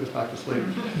 cool, and goes back to sleep.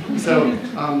 So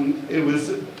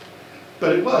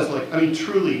but it was like, I mean,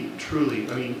 truly,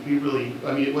 I mean,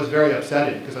 it was very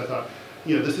upsetting, because I thought,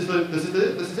 you know, this is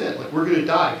it. Like, we're going to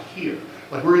die here.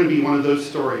 Like, we're going to be one of those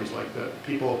stories, like, that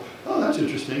people, oh, that's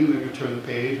interesting, and then you turn the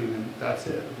page, and then that's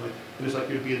it. And it's like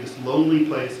you're going to be in this lonely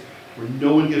place where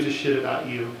no one gives a shit about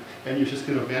you, and you're just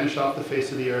going to vanish off the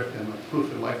face of the earth, and like, poof,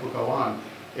 and life will go on.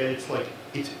 And it's like,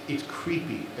 it's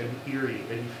creepy and eerie,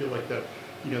 and you feel like that,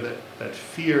 you know, that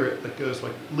fear that goes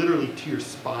like literally to your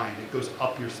spine. It goes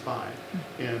up your spine,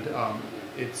 and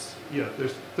it's, you know,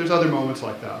 there's other moments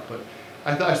like that. But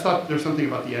I thought there's something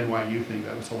about the NYU thing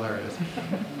that was hilarious.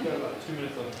 We've got about 2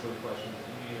 minutes left for questions.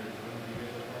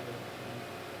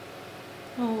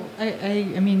 Oh,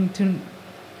 I mean,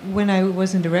 when I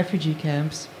was in the refugee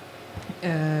camps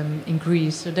in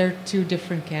Greece, so there are 2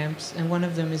 different camps, and one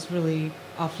of them is really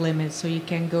off limits, so you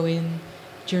can't go in.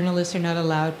 Journalists are not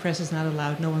allowed, press is not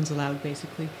allowed, no one's allowed,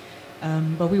 basically.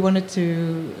 But we wanted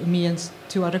to, me and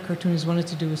 2 other cartoonists wanted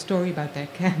to do a story about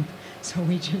that camp. So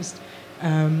we just,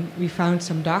 we found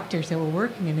some doctors that were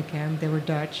working in the camp, they were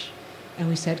Dutch, and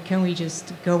we said, can we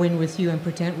just go in with you and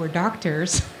pretend we're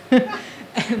doctors?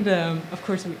 And of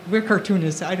course, we're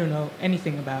cartoonists, I don't know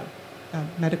anything about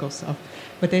medical stuff.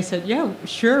 But they said, yeah,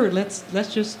 sure, let's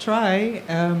just try,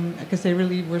 because they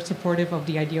really were supportive of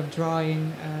the idea of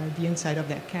drawing the inside of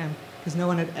that camp, because no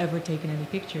one had ever taken any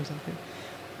pictures of it.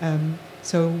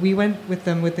 So we went with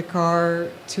them with the car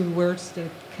towards the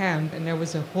camp, and there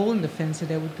was a hole in the fence that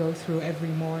they would go through every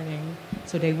morning,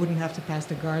 so they wouldn't have to pass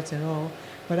the guards at all.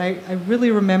 But I really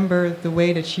remember the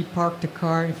way that she parked the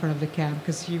car in front of the camp,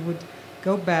 because she would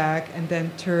go back and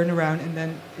then turn around, and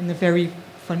then in a very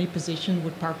funny position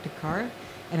would park the car.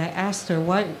 And I asked her,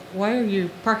 why are you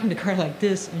parking the car like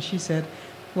this? And she said,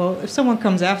 well, if someone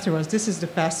comes after us, this is the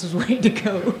fastest way to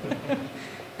go.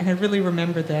 And I really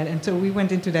remember that. And so we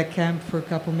went into that camp for a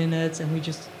couple minutes, and we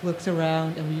just looked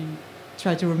around, and we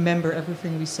tried to remember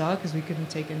everything we saw, because we couldn't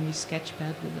take any sketch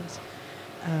pad with us.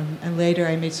 And later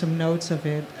I made some notes of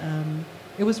it.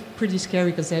 It was pretty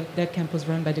scary because that camp was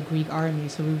run by the Greek army,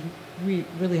 so we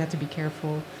really had to be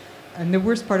careful. And the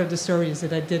worst part of the story is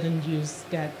that I didn't use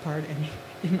that part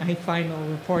in my final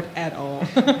report at all.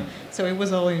 So it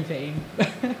was all in vain.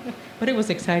 But it was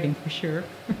exciting for sure.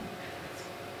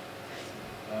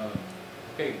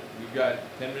 Okay, we've got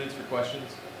 10 minutes for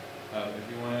questions. If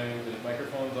you want to, there's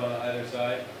microphones on either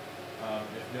side.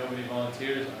 If nobody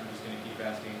volunteers, I'm just going to keep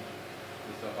asking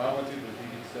the stuff I want to, but if you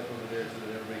can step over there so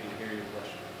that everybody can hear your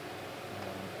question.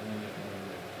 And then there's one over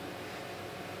there.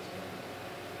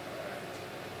 All right.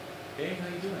 Hey, how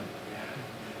you doing?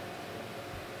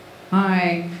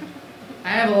 Hi. I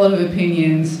have a lot of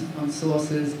opinions on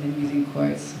sources and using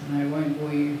quotes, and I won't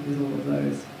bore you with all of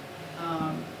those.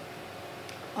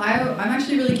 I'm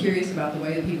actually really curious about the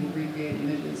way that people recreate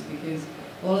images, because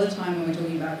a lot of the time when we're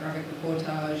talking about graphic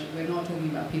reportage, we're not talking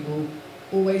about people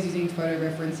always using photo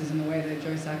references in the way that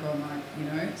Joe Sacco might, you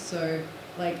know? So,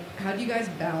 like, how do you guys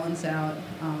balance out,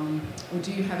 or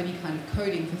do you have any kind of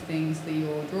coding for things that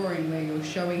you're drawing where you're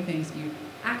showing things that you've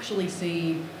actually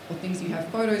seen, or things you have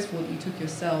photos for that you took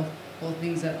yourself, or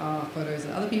things that are photos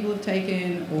that other people have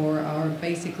taken, or are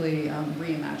basically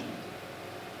reimagined?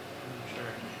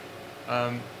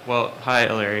 Sure. Well, hi,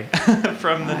 Larry,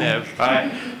 from the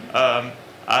NIV.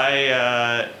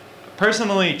 I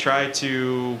personally try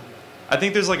to, I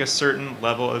think there's like a certain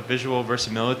level of visual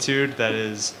verisimilitude that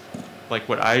is like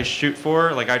what I shoot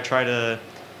for. Like I try to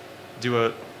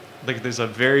do there's a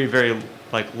very, very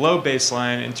like low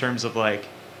baseline in terms of like,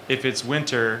 if it's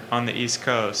winter on the East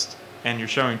Coast and you're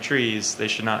showing trees, they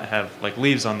should not have like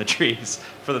leaves on the trees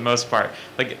for the most part.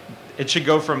 Like it should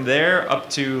go from there up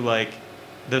to like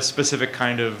the specific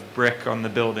kind of brick on the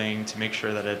building to make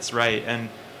sure that it's right. And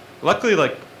luckily,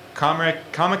 like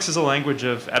comics is a language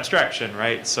of abstraction,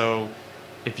 right? So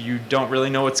if you don't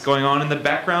really know what's going on in the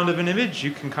background of an image,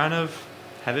 you can kind of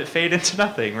have it fade into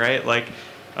nothing, right? Like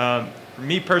for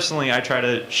me personally, I try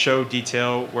to show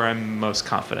detail where I'm most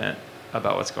confident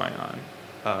about what's going on.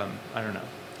 I don't know.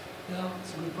 Yeah,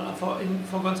 it's a good point.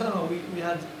 For Guantánamo, we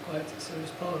had quite a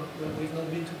serious problem where we've not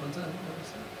been to Guantánamo,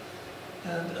 obviously.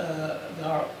 And there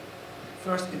are,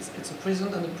 first, it's a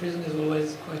prison, and the prison is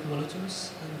always quite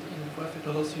monotonous, and in graphic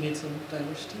novels you need some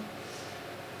diversity.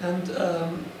 And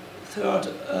third,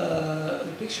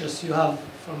 the pictures you have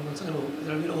from Guantánamo,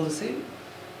 they're all the same.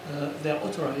 They're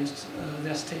authorized,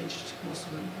 they're staged, most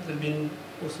of them. They've been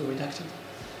also redacted.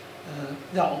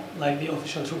 They are like the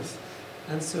official truth.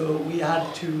 And so we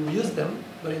had to use them,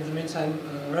 but in the meantime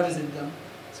revisit them.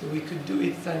 So we could do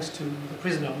it thanks to the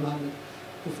prisoner, Mohammed,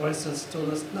 who, for instance, told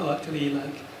us, no, actually,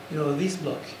 like, you know, this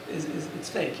block it's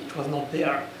fake. It was not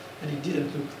there, and it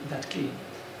didn't look that clean.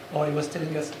 Or he was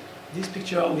telling us, this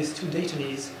picture with two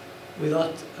Daytonese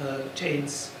without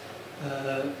chains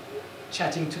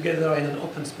chatting together in an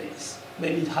open space.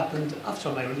 Maybe it happened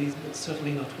after my release, but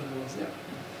certainly not when I was there.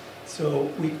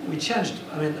 So we changed.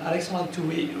 I mean, Alex wanted to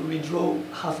redraw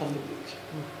half of the book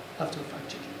after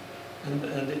fact-checking. And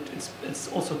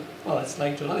it's also, well, it's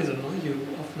like journalism, no? You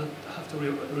often have to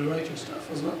rewrite your stuff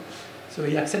as well. So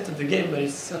he accepted the game, but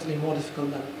it's certainly more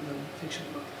difficult than fiction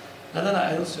work. And then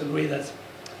I also agree that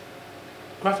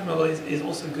graphic novel is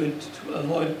also good to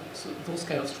avoid those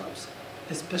kind of traps,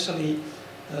 especially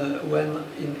when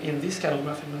in this kind of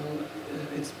graphic novel,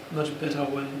 it's much better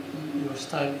when your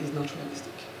style is not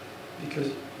realistic.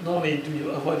 Because not only do you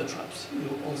avoid the traps, you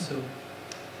also,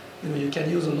 you can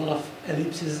use a lot of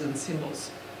ellipses and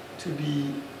symbols to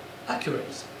be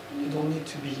accurate. You don't need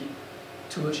to be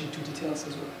too much into details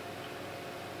as well.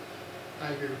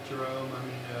 I agree with Jérôme. I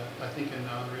mean, I think a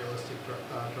non-realistic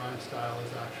drawing style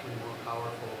is actually more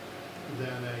powerful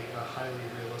than a highly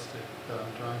realistic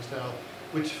drawing style,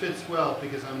 which fits well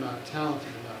because I'm not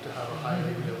talented enough to have a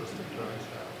highly realistic drawing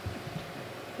style.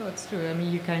 Well, it's true. I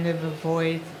mean, you kind of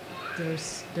avoid,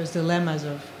 there's dilemmas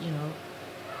of,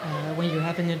 when you're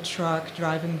having a truck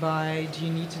driving by, do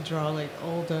you need to draw like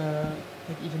all the,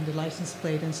 like even the license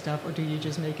plate and stuff, or do you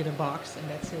just make it a box and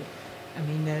that's it? I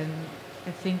mean, then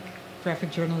I think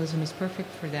graphic journalism is perfect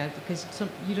for that because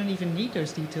you don't even need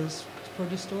those details for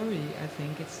the story. I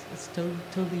think it's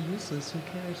totally useless. Who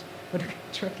cares what a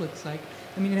truck looks like?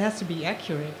 I mean, it has to be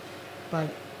accurate, but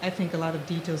I think a lot of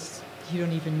details you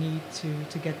don't even need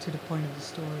to get to the point of the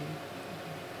story.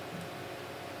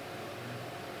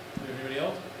 Anybody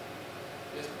else?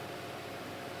 Yes.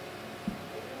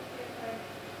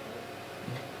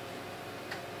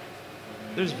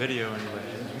 There's video anyway.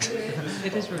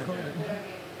 It is recorded.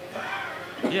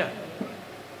 Yeah.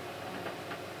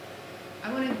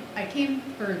 I want to I came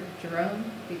for Jérôme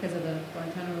because of the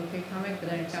Guantánamo Kid comic, but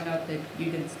then I found out that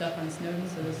you did stuff on Snowden,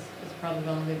 so this is probably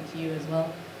relevant to you as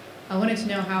well. I wanted to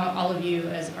know how all of you,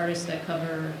 as artists that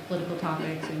cover political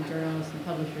topics and journalists and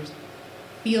publishers,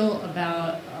 feel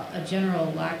about a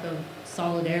general lack of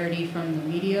solidarity from the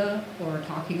media or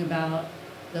talking about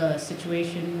the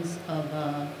situations of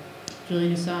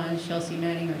Julian Assange, Chelsea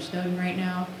Manning, or Snowden right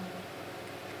now,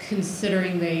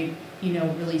 considering they,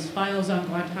 released files on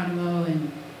Guantanamo,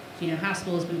 and Gina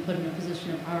Haspel has been put in a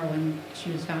position of power when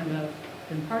she was found to have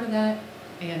been part of that,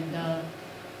 and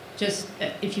just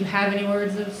if you have any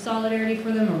words of solidarity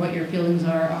for them, or what your feelings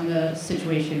are on the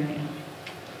situation right now.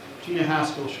 Gina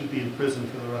Haspel should be in prison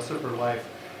for the rest of her life.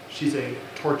 She's a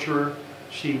torturer.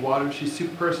 She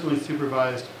personally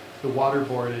supervised the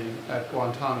waterboarding at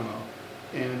Guantanamo,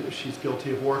 and she's guilty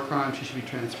of war crimes. She should be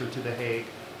transferred to The Hague.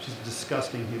 She's a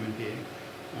disgusting human being.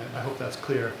 I hope that's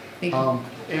clear. Thank you.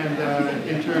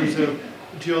 In terms of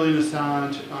Julian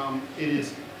Assange, it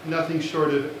is nothing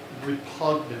short of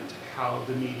repugnant how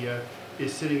the media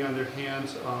is sitting on their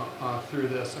hands through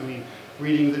this. I mean,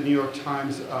 reading the New York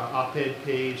Times op-ed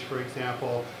page, for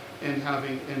example, and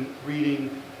reading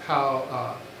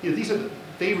how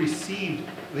they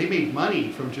made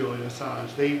money from Julian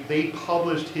Assange. They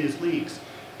published his leaks,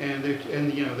 and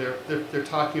they're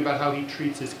talking about how he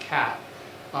treats his cat.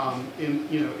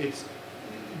 It's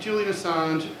Julian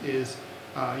Assange is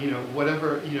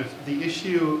the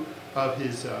issue of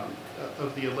his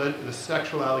the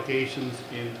sexual allegations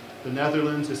in the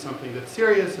Netherlands is something that's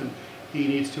serious and he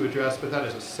needs to address, but that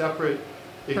is a separate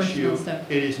issue.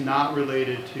 It is not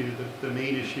related to the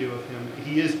main issue of him.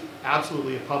 He is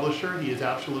absolutely a publisher. He is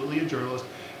absolutely a journalist.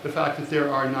 The fact that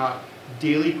there are not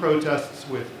daily protests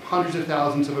with hundreds of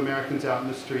thousands of Americans out in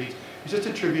the streets is just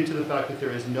a tribute to the fact that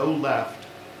there is no left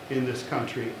in this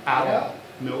country at all,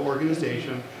 no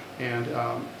organization, and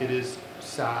it is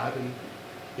sad, and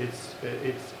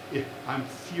I'm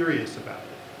furious about it.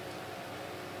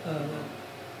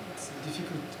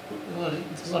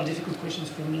 It's a lot of difficult questions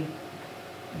for me,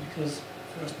 because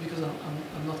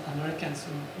I'm not American, so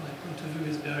my point of view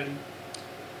is very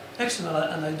fictional,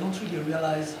 and I don't really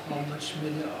realize how much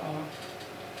media are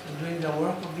doing their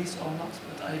work on this or not,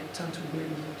 but I tend to agree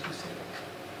with what you said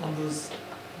on those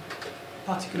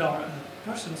particular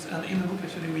persons, and in the book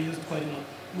actually we used quite a lot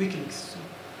WikiLeaks, so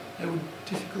I would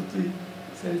difficultly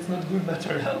say it's not good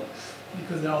material,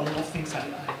 because there are a lot of things I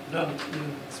learned,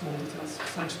 even small details,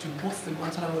 thanks to both the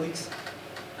Guantanamo leaks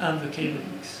and the cable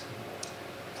leaks.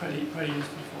 Pretty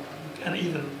useful for, and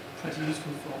even pretty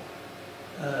useful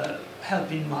for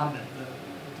helping Mohammed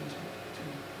to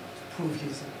prove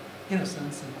his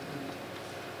innocence.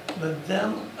 But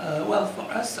then, for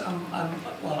us,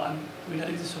 I'm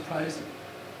really surprised.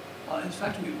 In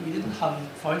fact, we didn't have,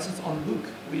 for instance, on the book,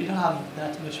 we didn't have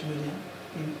that much media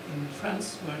in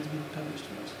France where it's been published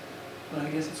first. But I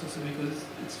guess it's also because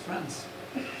it's France.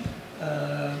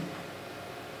 I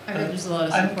heard there's a lot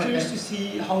of support. I'm curious to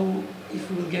see if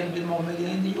we will get a bit more media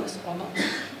in the US or not.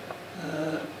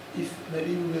 If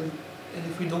maybe we will, and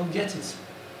if we don't get it,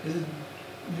 is it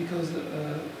because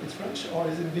it's French, or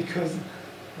is it because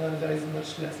there is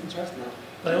much less interest now?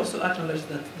 But I also acknowledge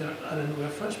that I don't know we're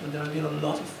French, but there have been a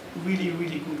lot of really,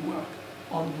 really good work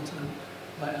on Guantanamo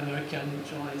by American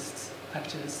journalists,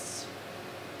 activists,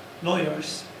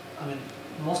 lawyers. I mean,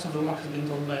 most of the work has been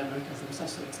done by Americans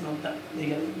themselves, so it's not that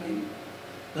negative maybe.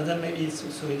 But then maybe it's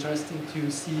also interesting to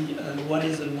see what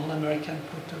is a non-American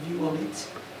point of view on it,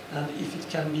 and if it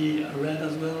can be read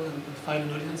as well and find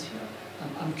an audience here.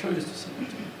 I'm curious to see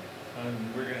that.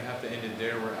 We're going to have to end it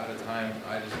there. We're out of time.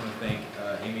 I just want to thank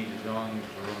Aimee DeJongh,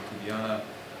 Jérôme Tubiana,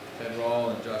 Ted Rall,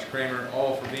 and Josh Kramer,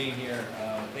 all for being here.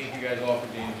 Thank you guys all for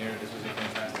being here. This was a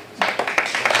fantastic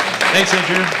discussion. Thanks,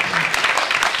 Andrew.